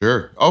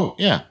 Sure. Oh,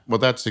 yeah. Well,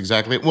 that's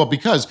exactly it. Well,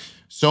 because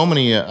so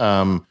many.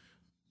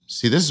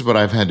 See, this is what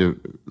I've had to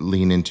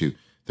lean into.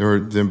 There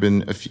have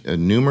been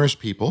numerous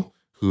people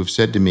who have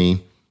said to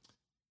me,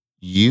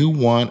 you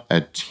want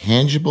a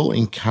tangible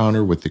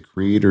encounter with the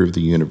creator of the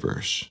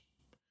universe.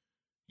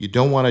 You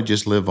don't want to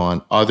just live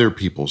on other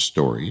people's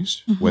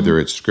stories, whether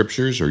it's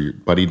scriptures or your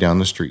buddy down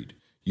the street.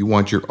 You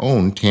want your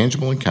own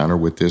tangible encounter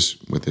with this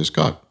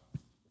God,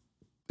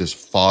 this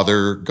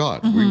Father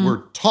God. We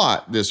were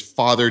taught this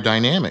Father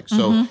dynamic.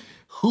 So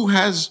who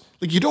has,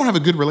 you don't have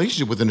a good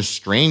relationship with an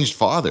estranged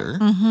father,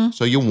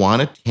 so you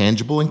want a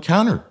tangible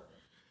encounter.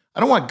 I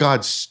don't want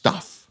God's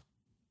stuff.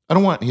 I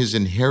don't want his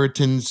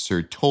inheritance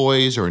or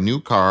toys or a new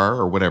car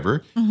or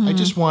whatever. I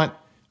just want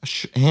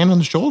a hand on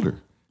the shoulder,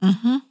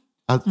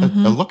 a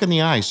look in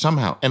the eye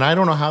somehow. And I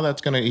don't know how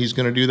he's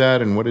going to do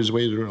that and what his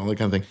ways are and all that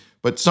kind of thing.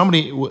 But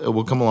somebody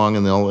will come along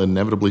and they'll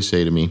inevitably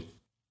say to me,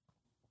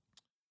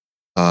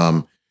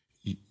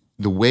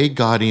 the way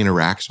God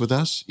interacts with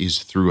us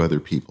is through other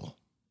people.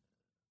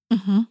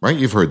 Right?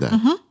 You've heard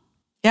that.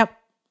 Yep.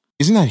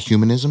 Isn't that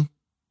humanism?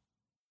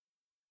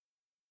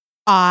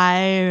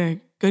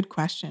 Good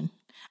question.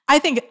 I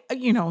think,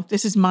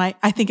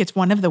 I think it's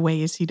one of the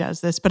ways he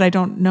does this, but I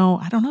don't know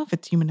if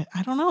it's human.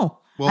 I don't know.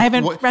 Well, I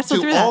haven't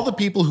wrestled through that. All the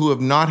people who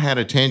have not had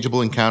a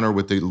tangible encounter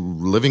with the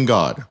living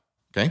God,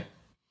 okay?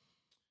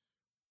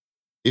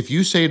 If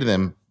you say to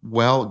them,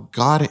 well,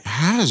 God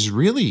has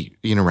really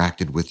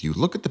interacted with you.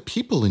 Look at the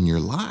people in your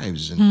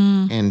lives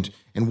and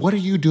what are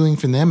you doing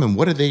for them and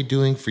what are they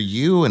doing for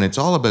you? And it's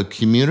all about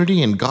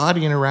community, and God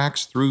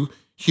interacts through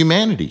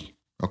humanity.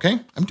 Okay?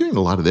 I'm doing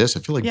a lot of this. I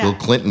feel like Bill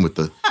Clinton with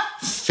the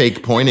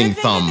fake pointing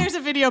thumb. There's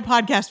a video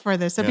podcast for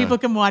this, so people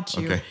can watch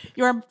you. Okay.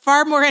 You are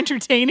far more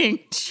entertaining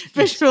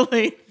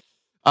visually.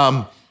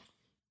 Well,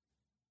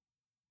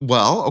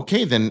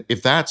 okay, then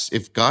if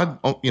God,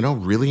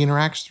 really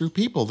interacts through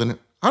people, then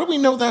how do we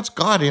know that's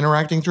God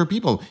interacting through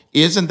people?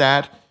 Isn't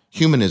that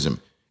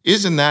humanism?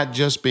 Isn't that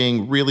just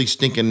being really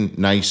stinking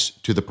nice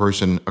to the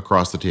person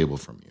across the table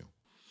from you?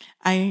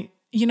 I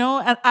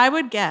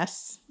would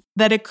guess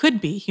that it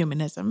could be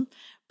humanism,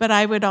 but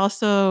I would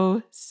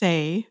also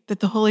say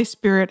that the Holy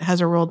Spirit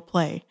has a role to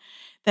play.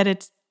 That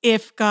it's,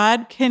 if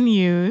God can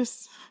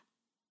use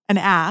an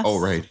ass. Oh,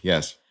 right.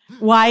 Yes.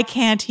 Why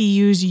can't he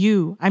use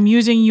you? I'm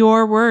using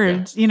your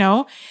words,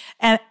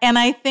 And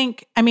I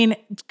think,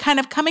 kind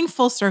of coming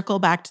full circle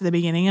back to the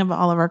beginning of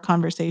all of our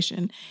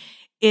conversation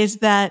is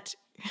that,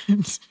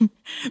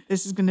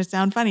 this is going to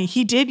sound funny,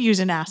 he did use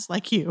an ass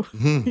like you,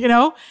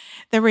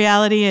 The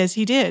reality is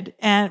he did.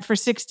 And for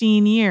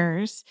 16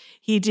 years,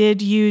 he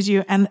did use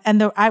you. And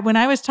when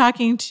I was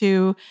talking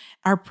to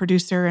our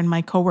producer and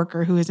my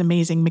coworker, who is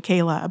amazing,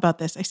 Michaela, about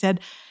this, I said,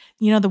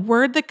 the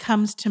word that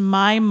comes to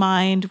my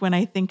mind when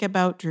I think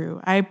about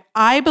Drew,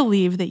 I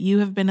believe that you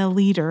have been a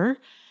leader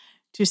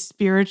to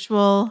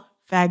spiritual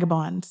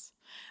vagabonds.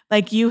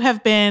 Like, you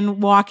have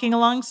been walking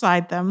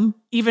alongside them,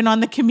 even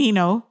on the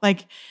Camino, and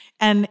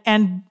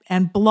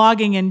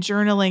blogging and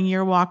journaling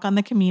your walk on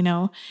the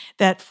Camino,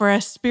 that for a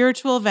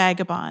spiritual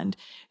vagabond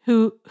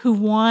who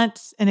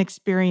wants an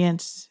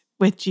experience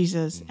with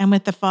Jesus and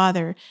with the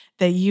Father,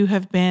 that you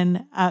have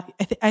been,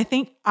 I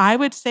think I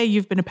would say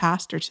you've been a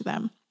pastor to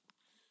them.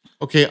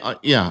 Okay,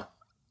 yeah.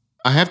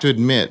 I have to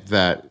admit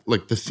that,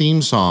 like, the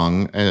theme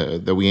song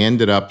that we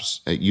ended up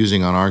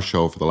using on our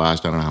show for the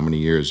last, I don't know how many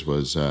years,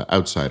 was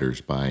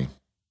Outsiders by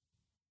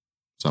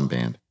some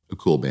band, a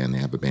cool band. They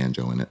have a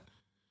banjo in it.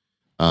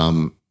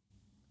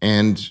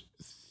 And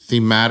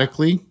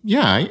thematically,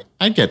 yeah,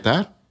 I get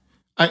that.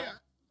 I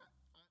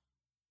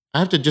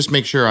have to just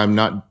make sure I'm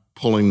not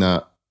pulling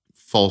the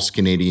false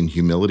Canadian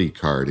humility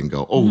card and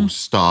go, oh,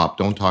 stop,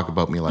 don't talk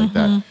about me like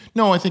that.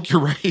 No, I think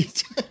you're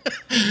right.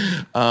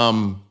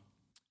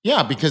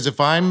 Yeah, because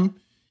if I'm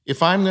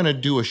going to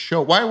do a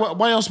show,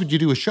 why else would you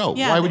do a show?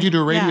 Yeah, why would you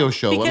do a radio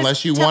show because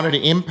unless you wanted to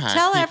impact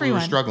tell people everyone,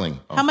 who are struggling?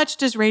 Oh. How much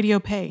does radio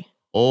pay?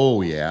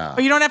 Oh, yeah.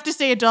 Or you don't have to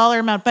say a dollar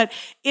amount, but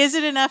is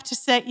it enough to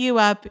set you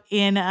up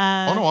in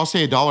a... Oh, no, I'll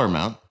say a dollar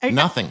amount.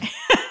 Nothing.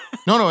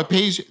 No, it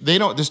pays,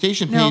 the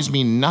station pays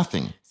me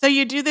nothing. So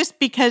you do this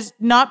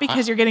not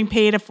because you're getting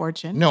paid a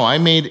fortune. No,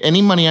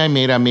 any money I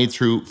made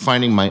through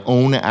finding my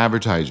own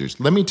advertisers.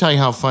 Let me tell you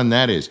how fun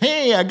that is.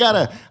 Hey, I got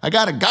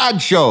a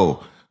God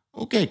show.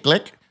 Okay,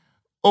 click.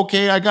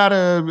 Okay, I got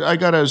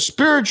a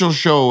spiritual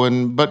show,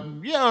 but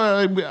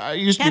I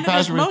used to be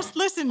pastor. Most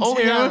listened to. Oh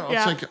yeah,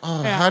 it's like,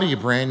 how do you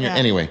brand your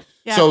anyway?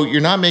 Yeah. So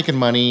you're not making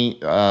money.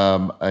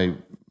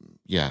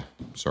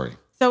 Sorry.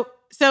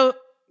 So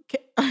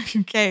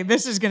okay,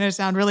 this is going to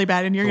sound really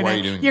bad, and you're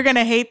going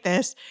to hate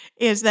this.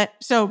 Is that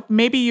so?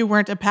 Maybe you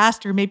weren't a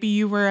pastor. Maybe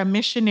you were a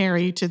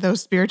missionary to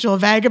those spiritual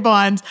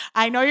vagabonds.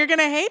 I know you're going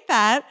to hate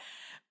that.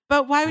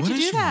 But why would you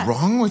do that? What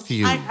is wrong with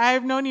you?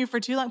 I've known you for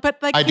too long. But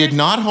I did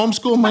not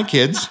homeschool my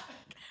kids.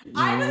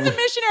 I was a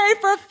missionary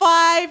for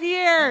 5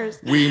 years.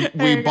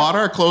 We bought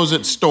our clothes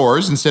at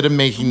stores instead of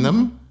making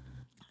them.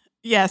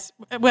 Yes.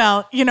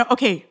 Well,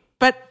 okay.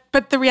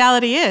 But the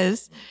reality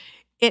is,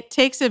 it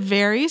takes a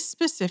very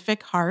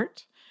specific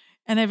heart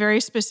and a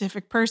very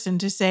specific person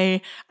to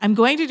say, I'm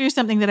going to do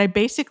something that I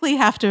basically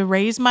have to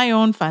raise my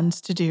own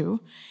funds to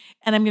do.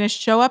 And I'm going to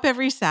show up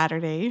every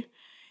Saturday.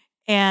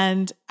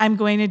 And I'm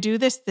going to do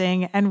this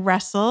thing and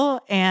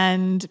wrestle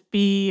and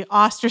be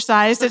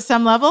ostracized at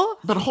some level.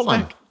 But hold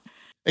on.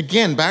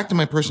 Again, back to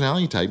my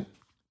personality type.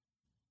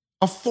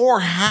 A 4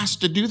 has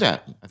to do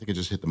that. I think I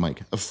just hit the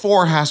mic. A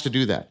 4 has to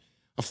do that.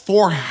 A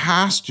 4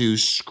 has to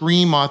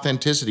scream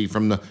authenticity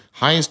from the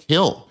highest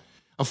hill.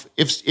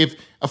 If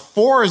a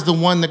 4 is the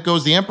one that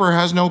goes, the emperor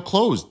has no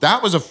clothes.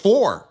 That was a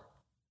 4.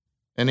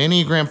 An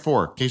Enneagram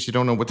 4, in case you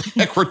don't know what the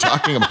heck we're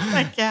talking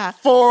about.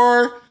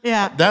 4.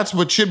 Yeah. That's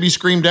what should be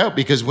screamed out,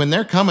 because when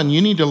they're coming,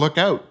 you need to look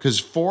out.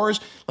 Because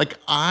 4s, like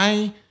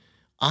I've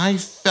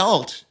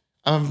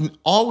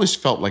always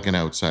felt like an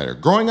outsider.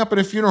 Growing up at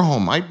a funeral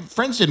home, my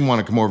friends didn't want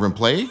to come over and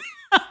play.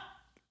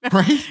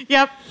 Right?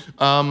 Yep.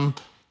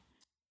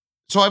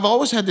 So I've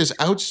always had this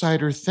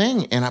outsider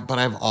thing, but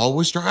I've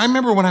always I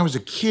remember when I was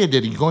a kid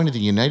going to the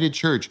United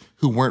Church,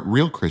 who weren't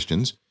real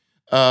Christians.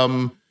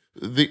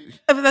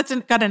 That's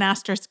got an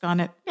asterisk on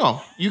it. No,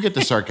 you get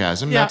the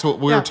sarcasm. That's what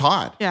we were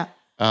taught. Yeah.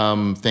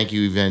 Thank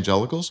you,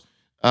 evangelicals.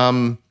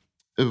 I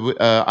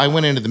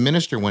went into the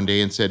minister one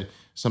day and said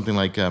something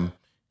like, can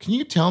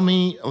you tell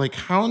me, like,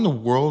 how in the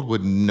world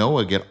would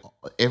Noah get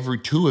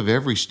two of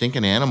every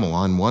stinking animal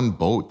on one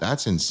boat?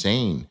 That's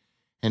insane.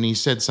 And he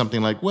said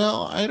something like,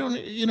 well, I don't,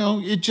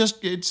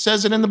 it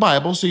says it in the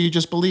Bible, so you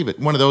just believe it.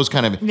 One of those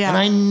kind of, and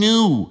I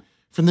knew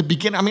from the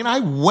beginning. I mean,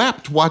 I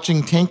wept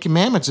watching 10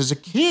 Commandments as a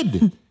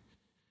kid.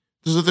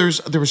 So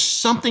there was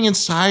something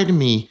inside of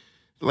me,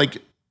 like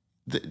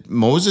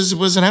Moses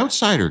was an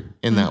outsider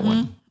in that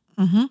one,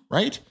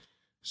 right?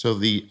 So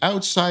the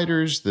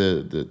outsiders, the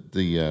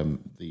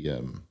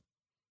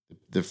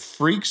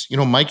freaks,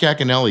 Mike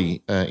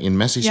Yaconelli in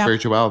Messy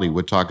Spirituality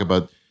would talk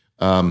about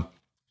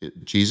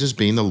Jesus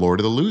being the Lord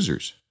of the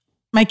losers.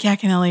 Mike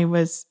Yaconelli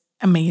was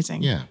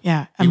amazing.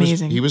 Yeah,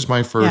 amazing. He was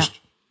my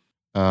first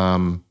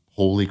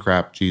holy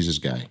crap Jesus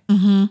guy.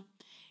 Mm-hmm.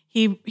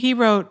 He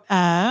wrote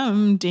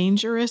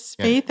Dangerous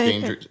Faith.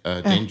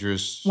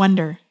 Dangerous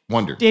Wonder.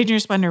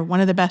 Dangerous Wonder, one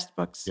of the best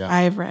books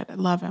I've read. I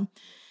love him.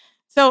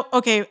 So,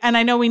 okay, and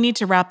I know we need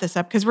to wrap this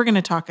up because we're going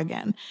to talk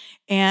again.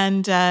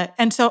 And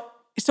so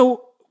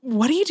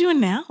what are you doing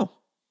now?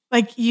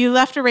 Like, you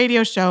left a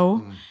radio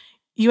show.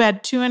 You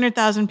had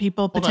 200,000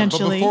 people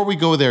potentially. But before we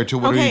go there to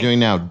what are you doing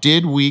now,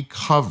 did we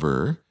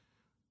cover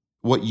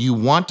what you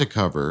want to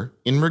cover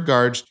in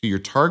regards to your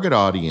target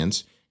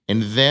audience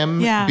and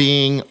them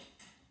being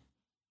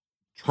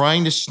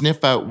trying to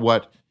sniff out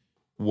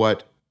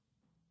what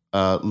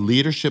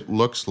leadership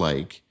looks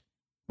like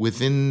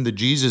within the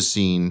Jesus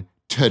scene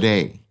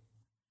today?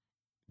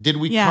 Did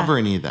we cover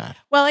any of that?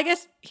 Well, I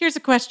guess here's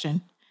a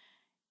question.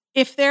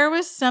 If there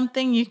was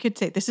something you could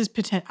say, this is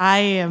I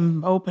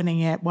am opening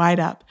it wide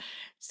up,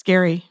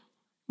 scary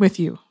with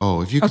you.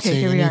 Oh, if you could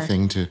say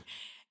anything to...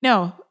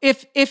 No,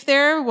 if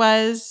there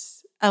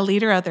was a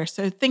leader out there,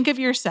 so think of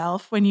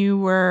yourself when you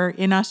were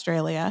in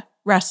Australia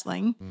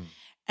wrestling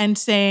and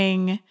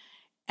saying,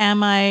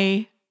 am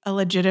I a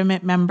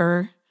legitimate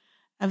member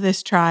of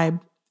this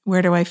tribe?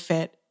 Where do I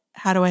fit?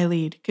 How do I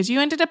lead? Because you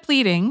ended up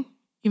leading,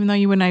 even though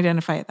you wouldn't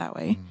identify it that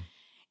way,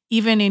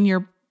 even in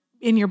your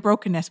in your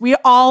brokenness. We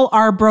all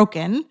are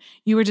broken.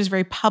 You were just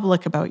very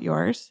public about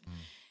yours.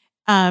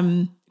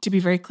 To be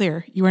very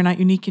clear, you are not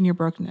unique in your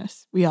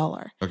brokenness. We all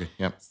are. Okay,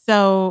 yeah.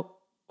 So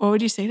what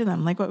would you say to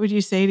them? Like, what would you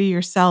say to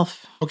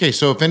yourself? Okay,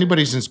 so if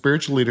anybody's in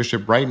spiritual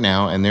leadership right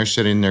now and they're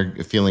sitting there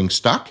feeling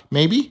stuck,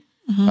 maybe,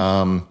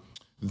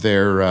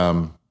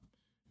 their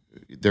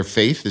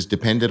faith is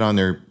dependent on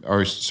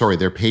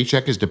their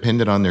paycheck is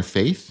dependent on their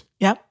faith.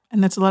 Yep,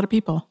 and that's a lot of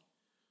people.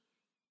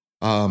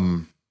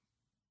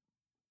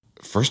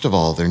 First of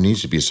all, there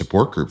needs to be a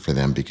support group for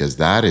them, because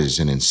that is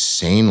an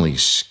insanely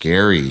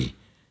scary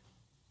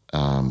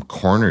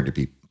corner to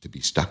be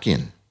stuck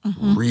in.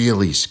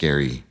 Really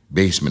scary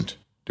basement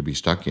to be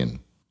stuck in.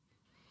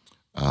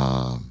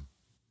 And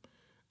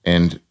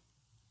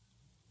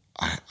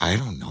I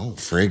don't know,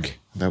 frig.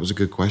 That was a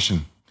good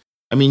question.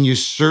 I mean, you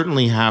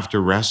certainly have to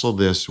wrestle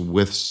this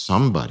with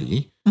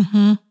somebody.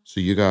 So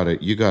you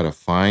gotta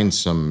find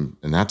some,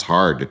 and that's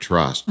hard to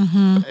trust.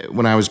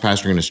 When I was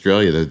pastoring in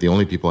Australia, the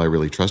only people I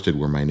really trusted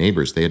were my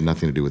neighbors. They had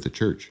nothing to do with the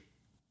church.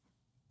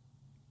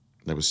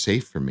 That was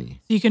safe for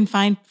me. So you can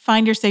find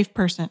your safe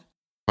person.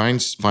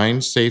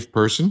 Find safe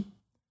person.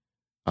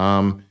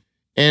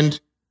 And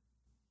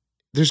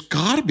there's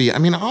got to be, I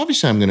mean,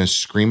 obviously I'm going to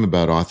scream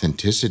about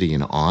authenticity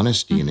and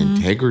honesty and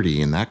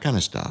integrity and that kind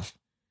of stuff.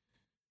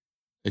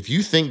 If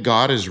you think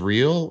God is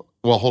real,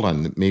 well, hold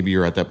on. Maybe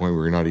you're at that point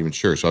where you're not even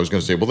sure. So I was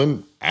going to say, well,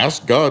 then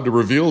ask God to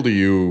reveal to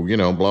you,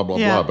 blah, blah,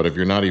 blah. But if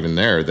you're not even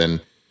there,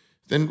 then,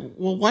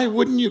 well, why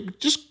wouldn't you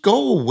just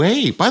go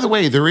away? By the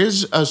way, there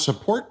is a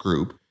support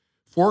group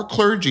for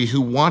clergy who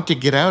want to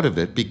get out of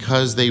it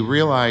because they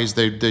realize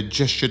they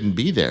just shouldn't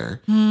be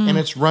there. And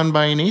it's run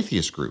by an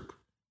atheist group.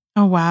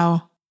 Oh,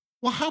 wow.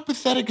 Well, how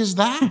pathetic is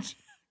that?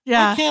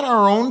 Yeah. Why can't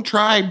our own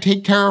tribe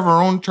take care of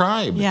our own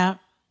tribe? Yeah.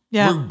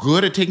 We're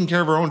good at taking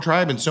care of our own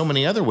tribe in so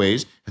many other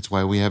ways. That's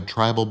why we have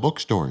tribal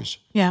bookstores.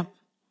 Yeah.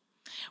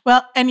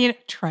 Well, and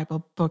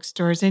tribal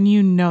bookstores, and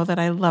you know that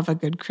I love a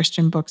good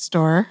Christian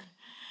bookstore.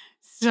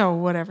 So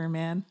whatever,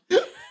 man.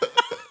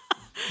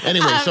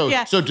 Anyway,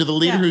 so to the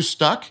leader who's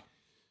stuck,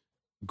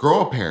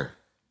 grow a pair.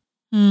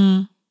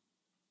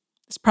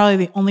 It's probably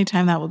the only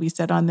time that will be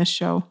said on this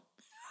show.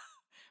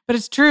 But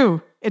it's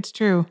true. It's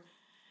true.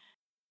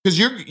 Because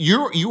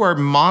you are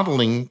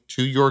modeling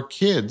to your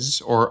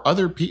kids or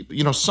other people,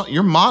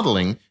 you're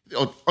modeling.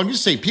 I'll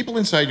just say, people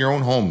inside your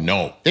own home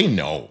know. They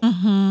know.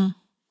 And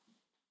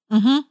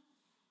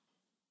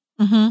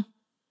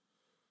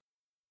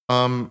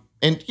I'm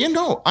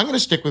going to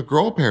stick with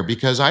grow a pair,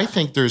 because I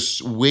think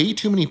there's way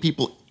too many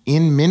people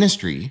in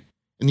ministry,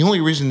 and the only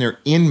reason they're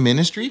in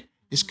ministry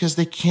is because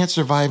they can't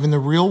survive in the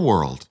real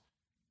world.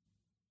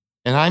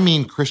 And I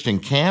mean Christian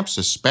camps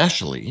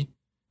especially,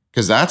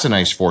 because that's a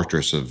nice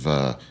fortress of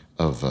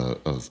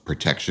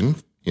protection.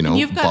 And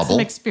you've got bubble. some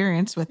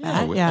experience with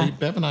that. Yeah.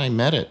 Bev and I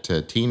met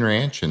at Teen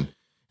Ranch, and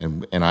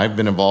I've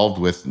been involved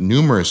with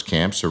numerous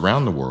camps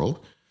around the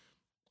world.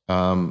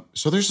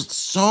 So there's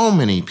so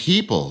many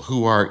people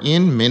who are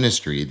in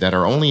ministry that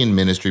are only in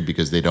ministry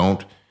because they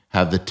don't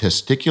have the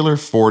testicular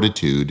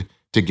fortitude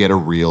to get a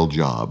real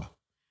job.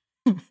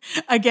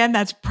 Again,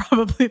 that's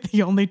probably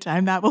the only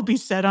time that will be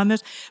said on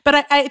this.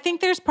 But I think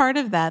there's part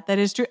of that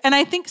is true. And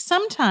I think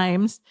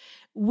sometimes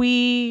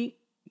we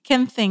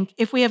can think,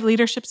 if we have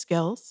leadership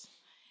skills,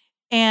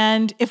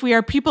 and if we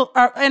are people,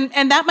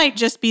 and that might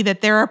just be that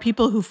there are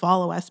people who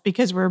follow us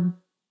because we're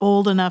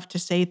bold enough to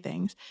say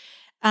things,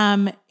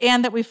 and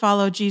that we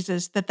follow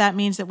Jesus, that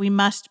means that we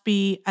must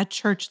be a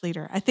church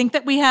leader. I think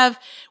that we have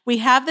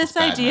this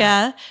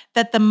idea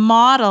that the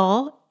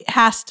model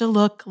has to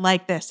look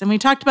like this. And we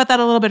talked about that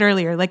a little bit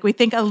earlier. Like, we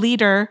think a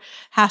leader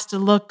has to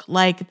look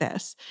like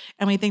this.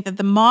 And we think that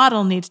the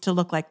model needs to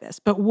look like this.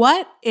 But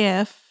what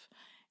if,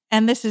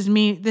 and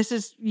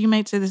you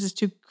might say this is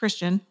too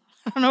Christian,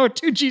 I don't know, or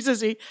too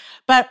Jesus-y,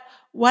 but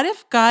what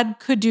if God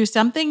could do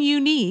something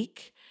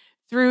unique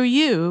through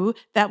you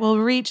that will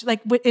reach,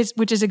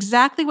 which is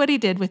exactly what he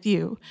did with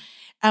you.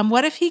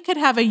 What if he could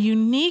have a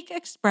unique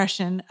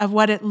expression of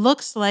what it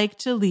looks like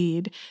to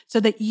lead, so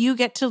that you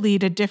get to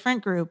lead a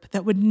different group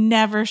that would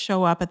never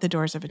show up at the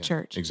doors of a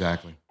church?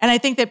 Exactly. And I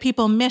think that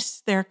people miss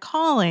their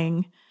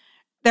calling.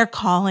 But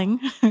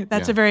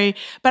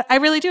I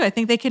really do. I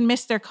think they can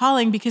miss their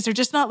calling because they're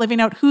just not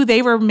living out who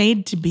they were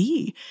made to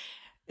be.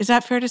 Is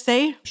that fair to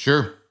say?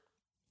 Sure.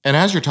 And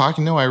as you're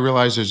talking, though, I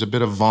realize there's a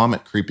bit of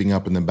vomit creeping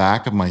up in the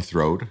back of my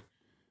throat,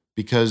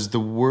 because the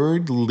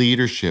word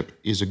leadership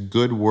is a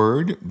good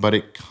word, but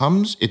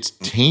it's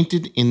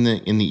tainted in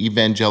the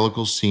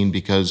evangelical scene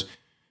because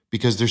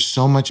there's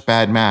so much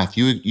bad math.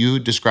 You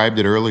described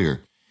it earlier.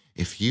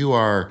 If you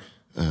are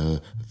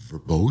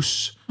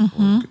verbose,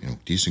 or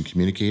decent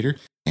communicator,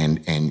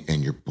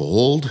 and you're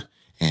bold,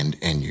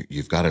 and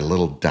you've got a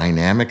little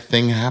dynamic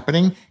thing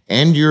happening,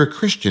 and you're a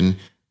Christian,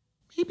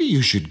 maybe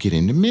you should get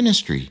into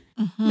ministry.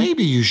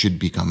 Maybe you should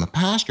become a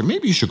pastor.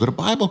 Maybe you should go to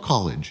Bible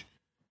college.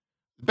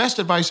 The best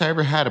advice I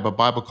ever had about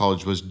Bible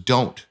college was,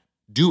 don't.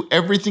 Do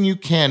everything you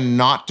can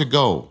not to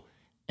go.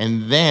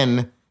 And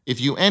then if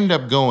you end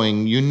up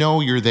going,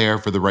 you're there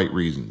for the right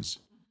reasons.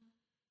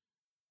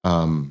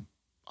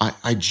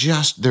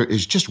 there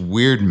is just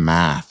weird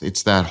math.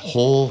 It's that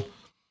whole,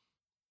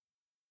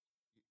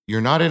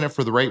 you're not in it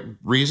for the right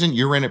reason.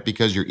 You're in it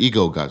because your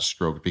ego got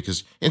stroked.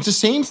 Because it's the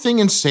same thing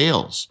in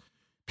sales.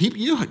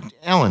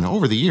 Ellen,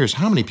 over the years,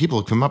 how many people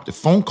have come up to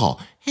phone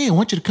call? Hey, I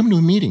want you to come to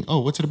a meeting.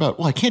 Oh, what's it about?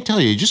 Well, I can't tell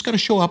you. You just got to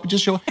show up and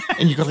just show up.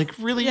 And you go like,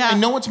 really? Yeah. I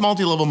know it's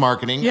multi-level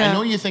marketing. Yeah. I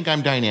know you think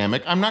I'm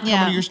dynamic. I'm not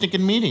coming to your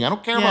stinking meeting. I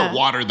don't care about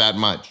water that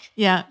much.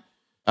 Yeah.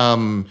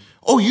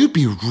 Oh, you'd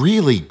be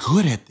really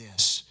good at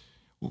this.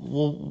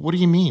 Well, what do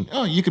you mean?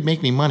 Oh, you could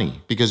make me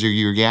money because of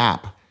your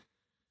gap.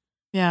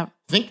 Yeah.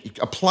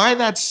 Apply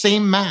that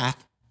same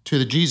math to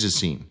the Jesus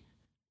scene.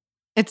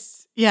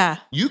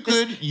 You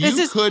could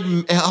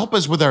help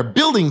us with our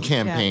building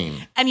campaign.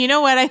 Yeah. And you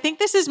know what? I think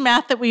this is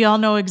math that we all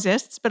know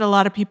exists, but a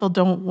lot of people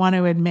don't want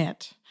to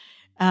admit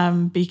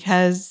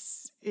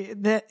because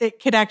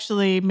it could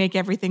actually make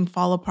everything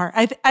fall apart.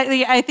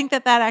 I think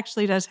that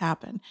actually does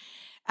happen.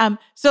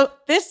 So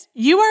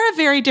you are a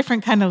very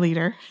different kind of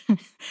leader,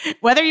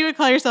 whether you would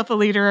call yourself a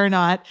leader or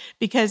not,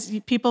 because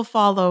people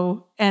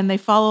follow and they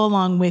follow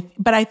along with,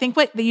 but I think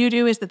what you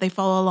do is that they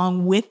follow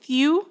along with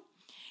you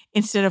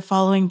instead of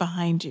following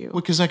behind you.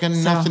 Because I got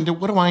nothing to,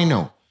 what do I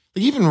know?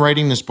 Like even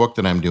writing this book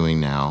that I'm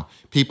doing now,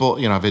 people,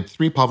 I've had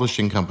 3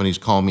 publishing companies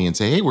call me and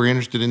say, hey, we're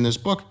interested in this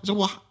book. I said,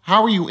 well,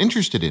 how are you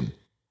interested in?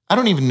 I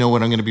don't even know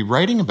what I'm going to be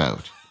writing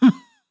about.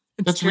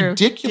 That's true.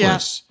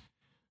 Ridiculous. Yeah.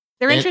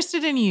 They're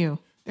interested in you.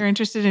 They're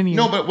interested in you.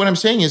 No, but what I'm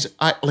saying is,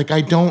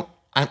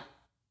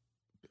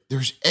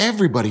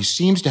 everybody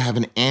seems to have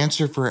an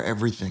answer for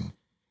everything,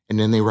 and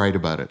then they write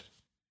about it.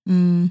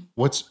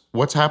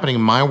 What's happening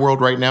in my world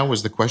right now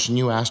was the question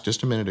you asked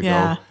just a minute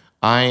ago.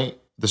 Yeah.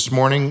 This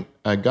morning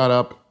I got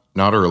up,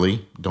 not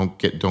early.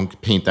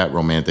 Don't paint that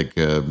romantic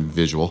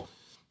visual.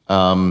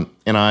 And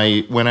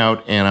I went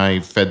out and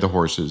I fed the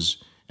horses,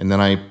 and then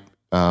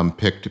I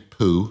picked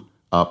poo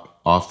up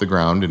off the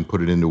ground and put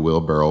it into a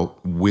wheelbarrow,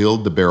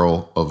 wheeled the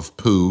barrel of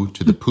poo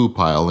to the poo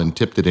pile and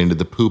tipped it into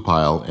the poo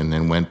pile, and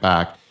then went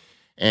back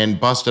and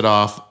busted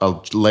off a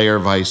layer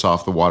of ice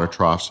off the water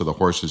trough so the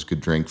horses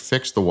could drink,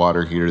 fixed the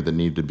water heater that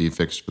needed to be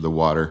fixed for the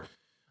water,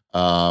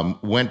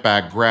 went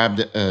back, grabbed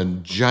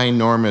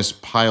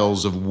ginormous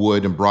piles of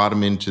wood and brought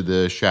them into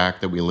the shack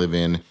that we live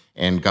in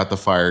and got the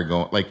fire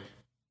going. Like,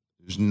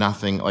 there's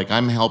nothing, like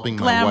I'm helping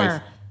my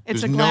wife.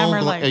 It's a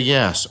glamour life.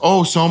 Yes.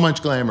 Oh, so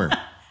much glamour.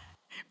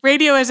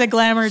 Radio is a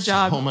glamour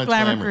job, so much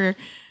glamour career.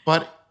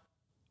 But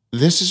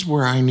this is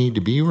where I need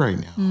to be right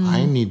now.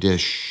 I need to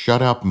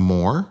shut up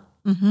more.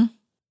 Mm-hmm.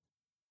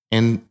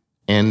 And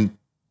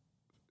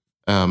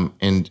I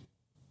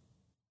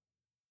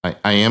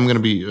am going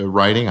to be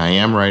writing. I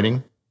am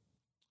writing.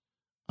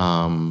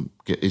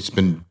 It's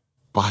been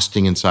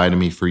busting inside of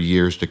me for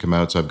years to come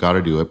out, so I've got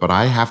to do it. But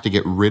I have to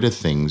get rid of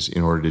things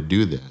in order to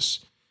do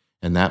this.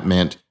 And that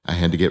meant I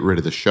had to get rid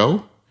of the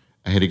show.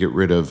 I had to get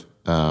rid of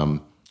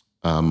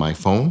my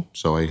phone.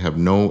 So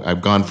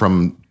I've gone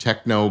from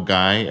techno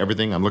guy,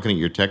 everything. I'm looking at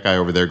your tech guy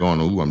over there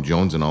going, ooh, I'm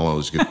jonesing all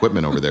this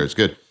equipment over there. It's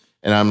good.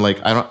 And I'm like,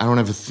 I don't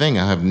have a thing.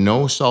 I have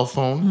no cell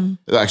phone.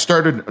 Mm-hmm. I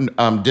started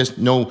just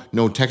no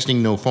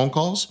texting, no phone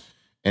calls.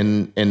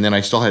 And then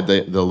I still had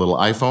the little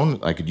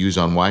iPhone I could use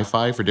on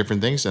Wi-Fi for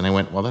different things. And I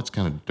went, well, that's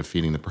kind of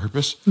defeating the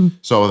purpose. Mm.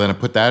 So then I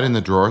put that in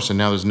the drawer. So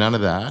now there's none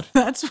of that.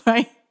 That's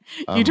why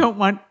you don't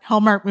want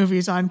Hallmark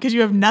movies on, because you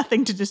have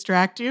nothing to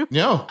distract you.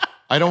 No,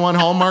 I don't want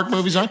Hallmark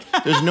movies on.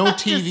 There's no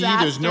TV.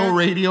 There's no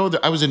radio.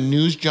 I was a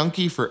news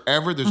junkie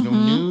forever. There's no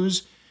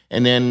news.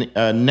 And then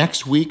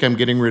next week, I'm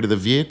getting rid of the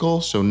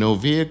vehicle. So no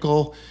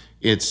vehicle.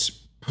 It's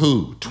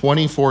poo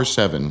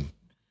 24/7.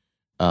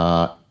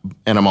 And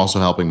I'm also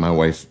helping my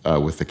wife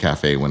with the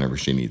cafe whenever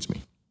she needs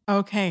me.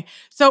 Okay.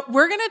 So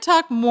we're going to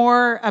talk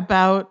more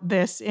about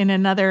this in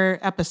another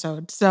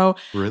episode. So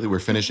really, we're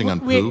finishing on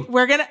poo?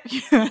 We're going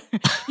to,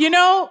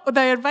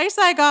 the advice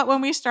I got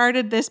when we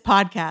started this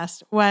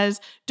podcast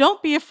was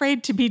don't be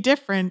afraid to be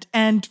different.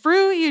 And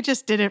Drew, you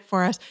just did it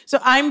for us. So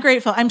I'm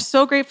grateful. I'm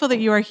so grateful that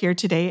you are here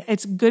today.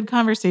 It's good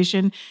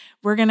conversation.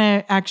 We're going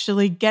to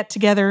actually get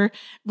together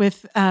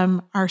with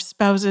our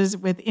spouses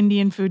with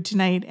Indian food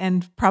tonight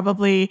and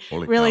probably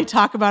really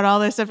talk about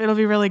all this stuff. It'll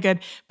be really good.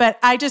 But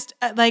I just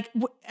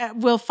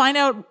we'll find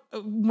out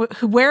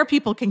where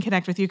people can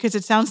connect with you, because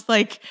it sounds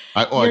like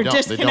you're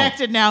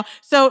disconnected now.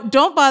 So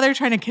don't bother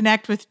trying to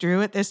connect with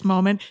Drew at this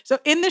moment. So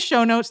in the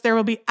show notes, there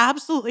will be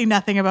absolutely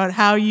nothing about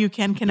how you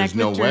can connect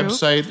with Drew.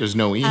 There's no website. There's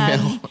no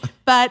email.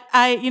 But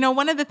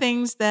one of the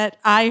things that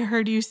I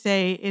heard you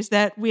say is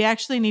that we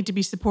actually need to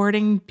be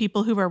supporting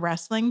people who are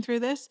wrestling through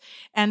this.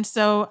 And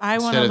so I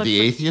want to look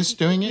the atheists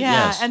doing it?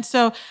 Yeah. Yes. And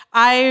so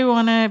I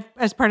want to,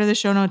 as part of the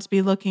show notes,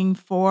 be looking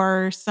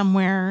for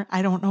somewhere,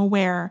 I don't know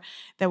where,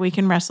 that we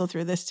can wrestle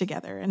through this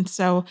together. And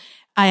so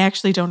I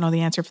actually don't know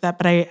the answer for that,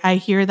 but I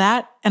hear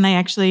that. And I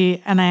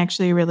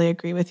actually really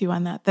agree with you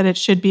on that it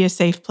should be a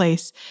safe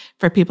place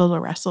for people to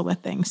wrestle with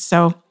things.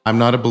 So I'm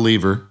not a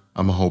believer.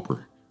 I'm a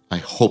hoper. I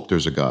hope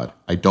there's a God.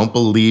 I don't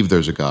believe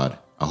there's a God.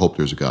 I hope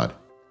there's a God.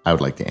 I would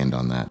like to end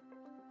on that.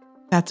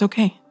 That's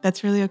okay.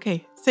 That's really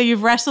okay. So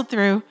you've wrestled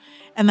through,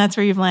 and that's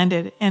where you've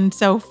landed. And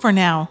so for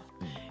now,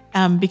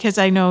 because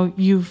I know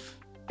you've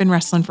been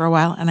wrestling for a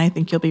while, and I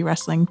think you'll be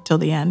wrestling till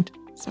the end.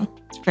 So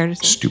it's fair to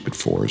say. Stupid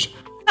 4s.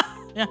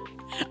 Yeah.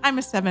 I'm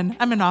a 7.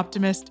 I'm an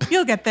optimist.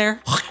 You'll get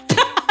there.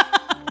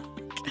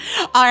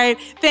 All right.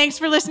 Thanks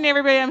for listening,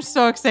 everybody. I'm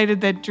so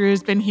excited that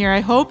Drew's been here. I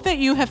hope that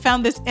you have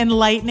found this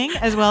enlightening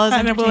as well as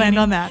entertaining. We'll end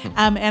on that.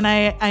 And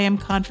I am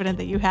confident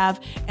that you have.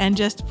 And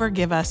just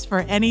forgive us for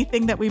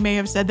anything that we may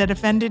have said that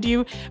offended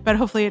you. But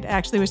hopefully it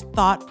actually was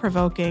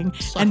thought-provoking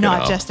and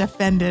not just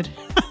offended.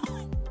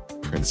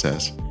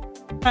 Princess.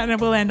 And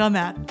we'll end on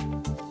that.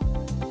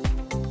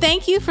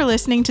 Thank you for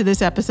listening to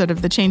this episode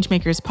of the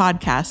Changemakers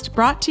podcast,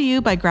 brought to you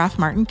by Graf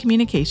Martin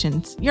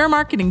Communications, your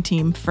marketing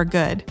team for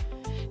good.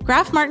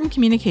 Graf Martin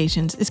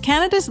Communications is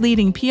Canada's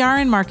leading PR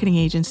and marketing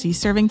agency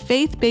serving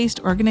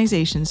faith-based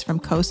organizations from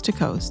coast to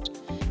coast.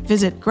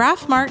 Visit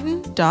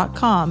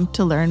grafmartin.com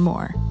to learn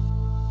more.